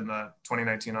turned up in the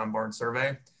 2019 onboard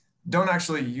survey don't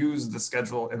actually use the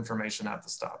schedule information at the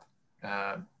stop.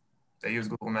 They use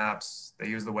Google Maps, they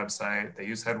use the website, they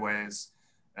use Headways,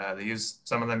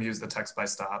 some of them use the text by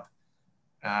stop.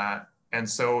 And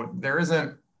so there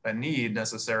isn't a need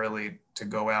necessarily to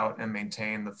go out and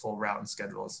maintain the full route and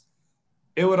schedules.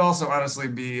 It would also honestly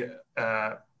be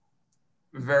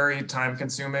very time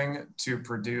consuming to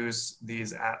produce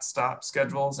these at stop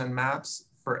schedules and maps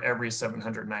for every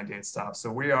 798 stops.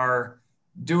 So we are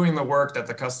doing the work that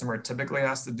the customer typically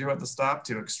has to do at the stop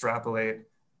to extrapolate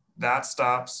that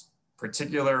stop's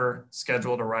particular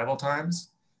scheduled arrival times.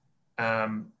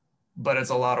 But it's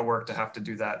a lot of work to have to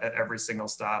do that at every single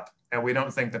stop. And we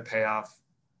don't think the payoff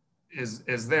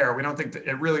is there. We don't think that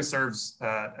it really serves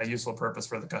a useful purpose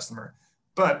for the customer.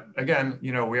 But again,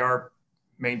 you know, we are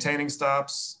maintaining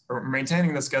stops or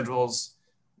maintaining the schedules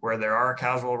where there are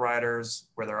casual riders,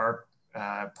 where there are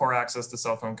poor access to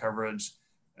cell phone coverage,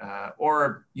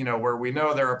 or, you know, where we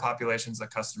know there are populations of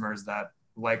customers that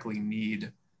likely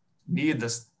need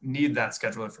that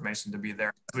schedule information to be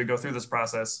there. As we go through this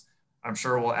process, I'm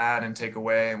sure we'll add and take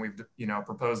away, and we've, you know,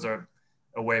 proposed a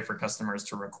way for customers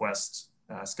to request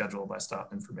schedule by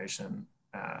stop information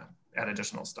at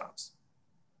additional stops.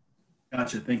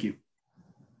 Gotcha, thank you.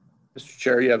 Mr.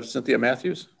 Chair, you have Cynthia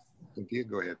Matthews. Cynthia,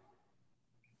 go ahead.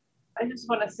 I just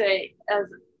want to say, as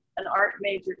an art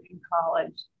major in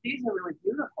college, these are really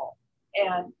beautiful.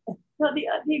 And so the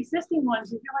existing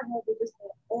ones, you feel like they just,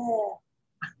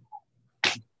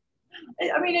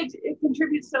 I mean, it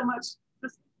contributes so much to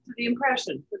the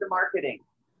impression, to the marketing.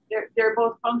 They're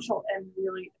both functional and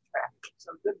really attractive.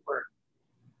 So good work.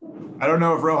 I don't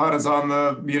know if Rohan is on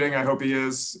the meeting. I hope he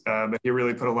is, but he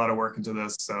really put a lot of work into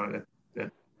this. So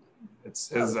it's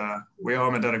his, we owe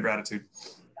him a debt of gratitude.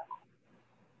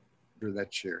 Sure,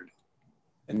 that's shared.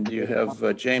 And you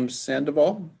have James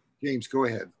Sandoval. James, go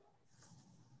ahead.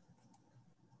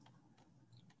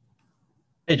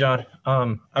 Hey, John.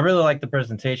 I really like the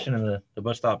presentation, and the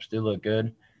bus stops do look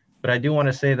good. But I do want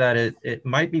to say that it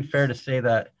might be fair to say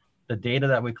that the data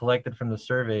that we collected from the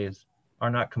surveys are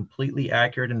not completely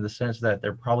accurate, in the sense that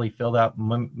they're probably filled out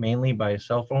mainly by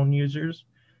cell phone users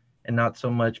and not so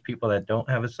much people that don't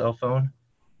have a cell phone.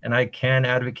 And I can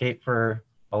advocate for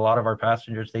a lot of our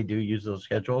passengers. They do use those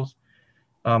schedules.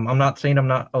 I'm not saying I'm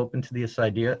not open to this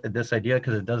idea,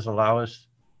 because it does allow us,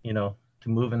 you know, to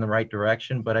move in the right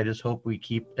direction. But I just hope we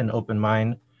keep an open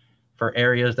mind for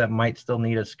areas that might still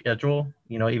need a schedule,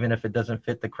 you know, even if it doesn't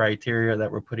fit the criteria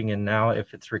that we're putting in now,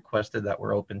 if it's requested, that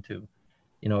we're open to,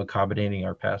 you know, accommodating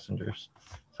our passengers.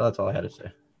 So that's all I had to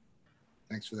say.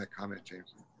 Thanks for that comment,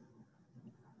 James.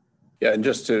 Yeah, and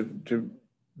just to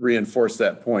reinforce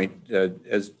that point,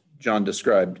 as John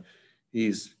described,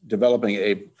 he's developing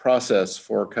a process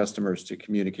for customers to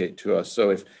communicate to us.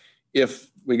 So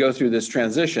if we go through this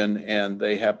transition and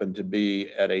they happen to be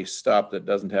at a stop that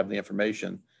doesn't have the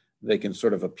information, they can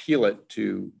sort of appeal it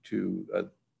to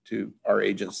our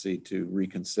agency to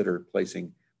reconsider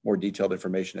placing more detailed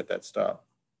information at that stop.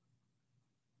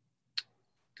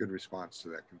 Good response to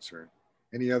that concern.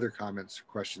 Any other comments or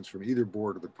questions from either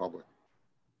board or the public?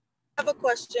 I have a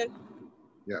question.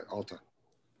 Yeah, Alta.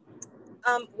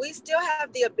 We still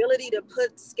have the ability to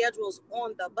put schedules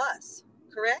on the bus,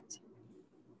 correct?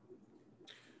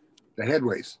 The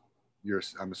headways,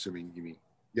 I'm assuming you mean.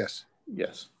 Yes.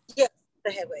 Yes. Yes,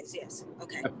 the headways, yes.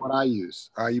 Okay. That's what I use.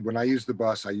 When I use the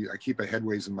bus, I keep a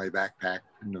headways in my backpack,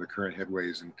 the current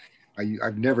headways, and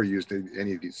I've never used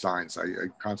any of these signs. I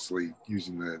constantly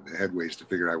using the headways to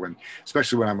figure out when,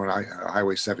 especially when I'm on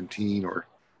Highway 17 or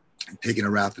taking a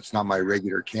route that's not my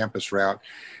regular campus route,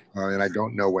 and I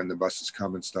don't know when the buses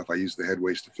come and stuff. I use the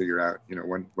headways to figure out,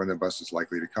 when the bus is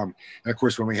likely to come. And of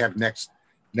course, when we have next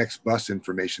bus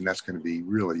information, that's going to be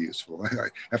really useful. I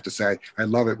have to say, I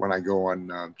love it when I go on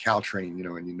Caltrain,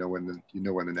 and you know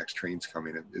when the next train's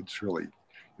coming. It's really,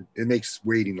 it makes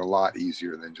waiting a lot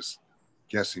easier than just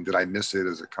guessing. Did I miss it?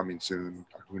 Is it coming soon?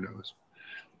 Who knows?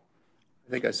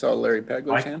 I think I saw Larry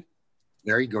Paglo's hand.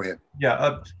 Larry, go ahead.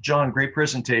 Yeah, John, great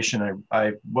presentation.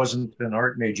 I wasn't an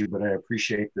art major, but I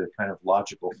appreciate the kind of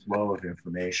logical flow of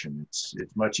information. It's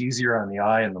much easier on the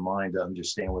eye and the mind to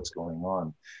understand what's going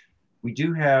on. We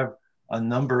do have a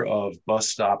number of bus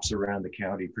stops around the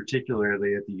county,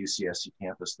 particularly at the UCSC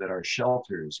campus, that are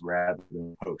shelters rather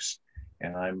than posts.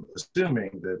 And I'm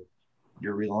assuming that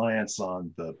your reliance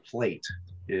on the plate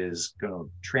is going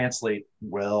to translate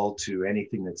well to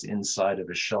anything that's inside of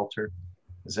a shelter.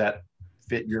 Does that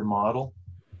fit your model?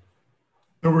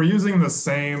 So we're using the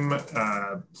same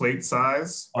plate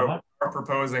size, but we are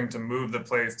proposing to move the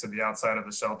plates to the outside of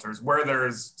the shelters where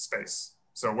there's space.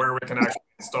 So where we can actually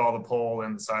install the pole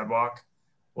in the sidewalk,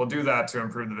 we'll do that to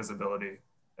improve the visibility.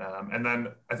 And then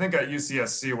I think at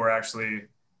UCSC, we're actually,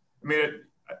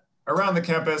 around the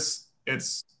campus,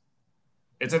 it's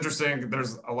interesting.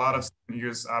 There's a lot of student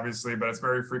use, obviously, but it's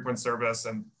very frequent service,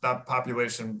 and that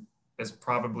population is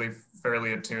probably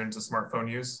fairly attuned to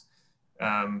smartphone use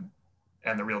and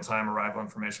the real-time arrival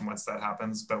information once that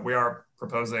happens. But we are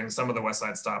proposing some of the West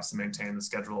Side stops to maintain the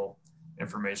schedule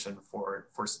information for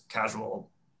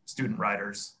casual student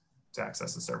riders to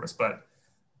access the service. But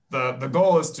the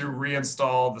goal is to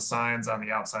reinstall the signs on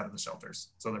the outside of the shelters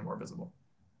so they're more visible.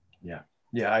 Yeah,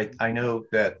 I know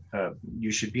that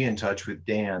you should be in touch with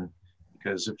Dan,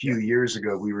 because a few years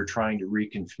ago we were trying to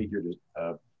reconfigure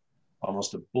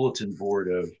almost a bulletin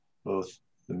board of both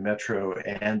the Metro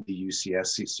and the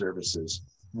UCSC services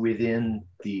within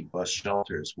the bus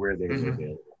shelters where they were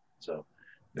available. So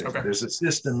there's a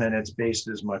system, and it's based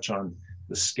as much on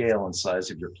the scale and size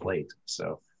of your plate.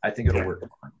 So I think it'll work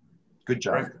fine. Good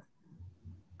job.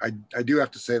 I do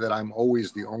have to say that I'm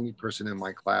always the only person in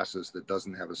my classes that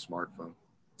doesn't have a smartphone.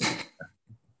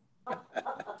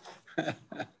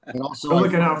 And also, we're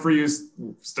looking out for you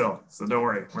still, so don't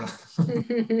worry.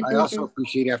 I also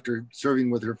appreciate, after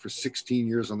serving with her for 16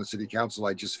 years on the city council,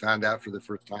 I just found out for the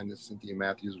first time that Cynthia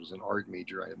Matthews was an art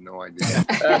major. I had no idea.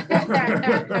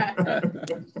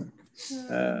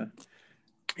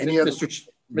 Any other?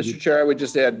 Mr. Chair, I would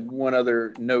just add one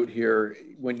other note here.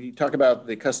 When you talk about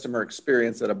the customer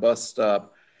experience at a bus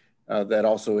stop, that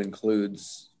also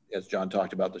includes, as John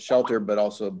talked about, the shelter, but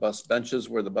also bus benches,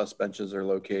 where the bus benches are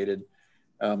located.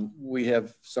 We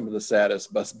have some of the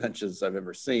saddest bus benches I've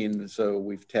ever seen. So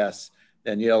we've tasked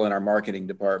Danielle in our marketing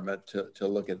department to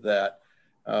look at that.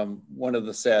 One of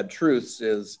the sad truths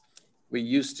is we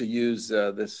used to use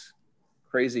this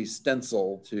crazy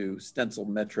stencil to stencil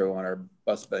Metro on our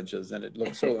bus benches, and it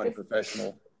looked so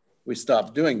unprofessional. We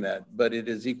stopped doing that, but it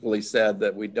is equally sad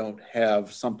that we don't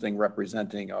have something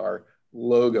representing our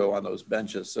logo on those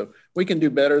benches. So we can do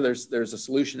better. There's a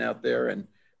solution out there, and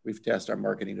we've tasked our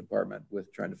marketing department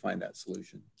with trying to find that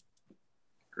solution.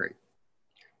 Great.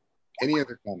 Any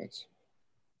other comments?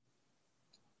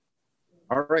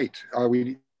 All right,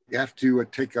 we have to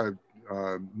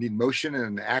need motion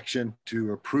and action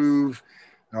to approve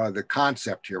the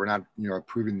concept here. We're not,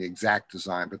 approving the exact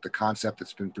design, but the concept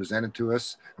that's been presented to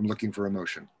us. I'm looking for a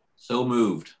motion. So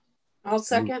moved. I'll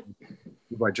second.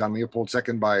 Moved by John Leopold,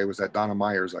 second by, was that Donna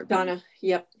Myers? I believe. Donna,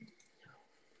 yep.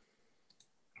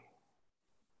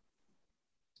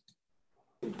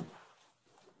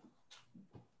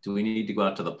 Do we need to go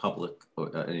out to the public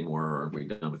anymore, or are we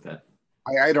done with that?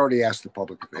 I'd already asked the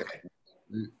public if they had,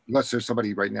 unless there's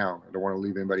somebody right now. I don't want to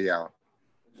leave anybody out.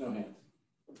 No hands.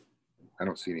 I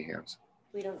don't see any hands.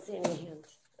 We don't see any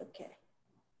hands. Okay.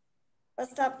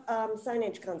 Bus stop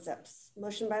signage concepts.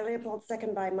 Motion by Leopold,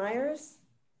 second by Myers.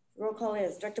 Roll call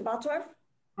is Director Baltorf?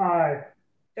 Aye.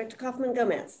 Director Kaufman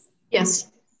Gomez?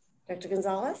 Yes. Director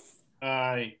Gonzalez?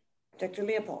 Aye. Director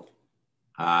Leopold?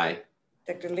 Aye.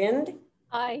 Director Lind?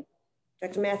 Aye.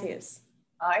 Director Matthews?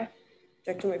 Aye.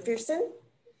 Director McPherson?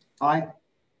 Aye.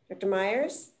 Dr.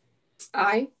 Myers?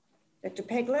 Aye. Dr.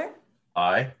 Pegler?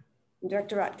 Aye. And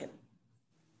Director Rotkin?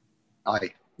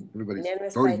 Aye. Everybody's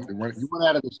Unanimous voting. vote. You went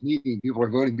out of this meeting. People are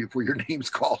voting before your name's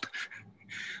called.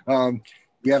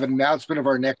 We have an announcement of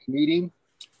our next meeting.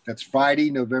 That's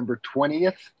Friday, November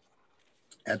 20th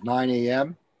at 9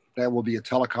 a.m. That will be a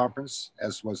teleconference,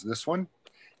 as was this one.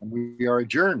 And we are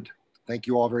adjourned. Thank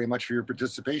you all very much for your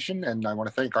participation. And I want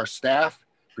to thank our staff,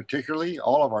 particularly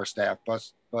all of our staff,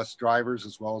 bus drivers,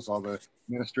 as well as all the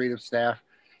administrative staff,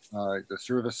 the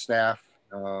service staff,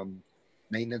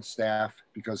 maintenance staff,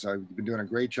 because I've been doing a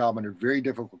great job under very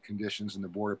difficult conditions, and the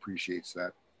board appreciates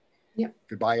that. Yep.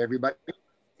 Goodbye, everybody.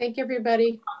 Thank you,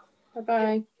 everybody.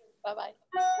 Bye-bye. Bye-bye.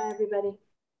 Bye, everybody.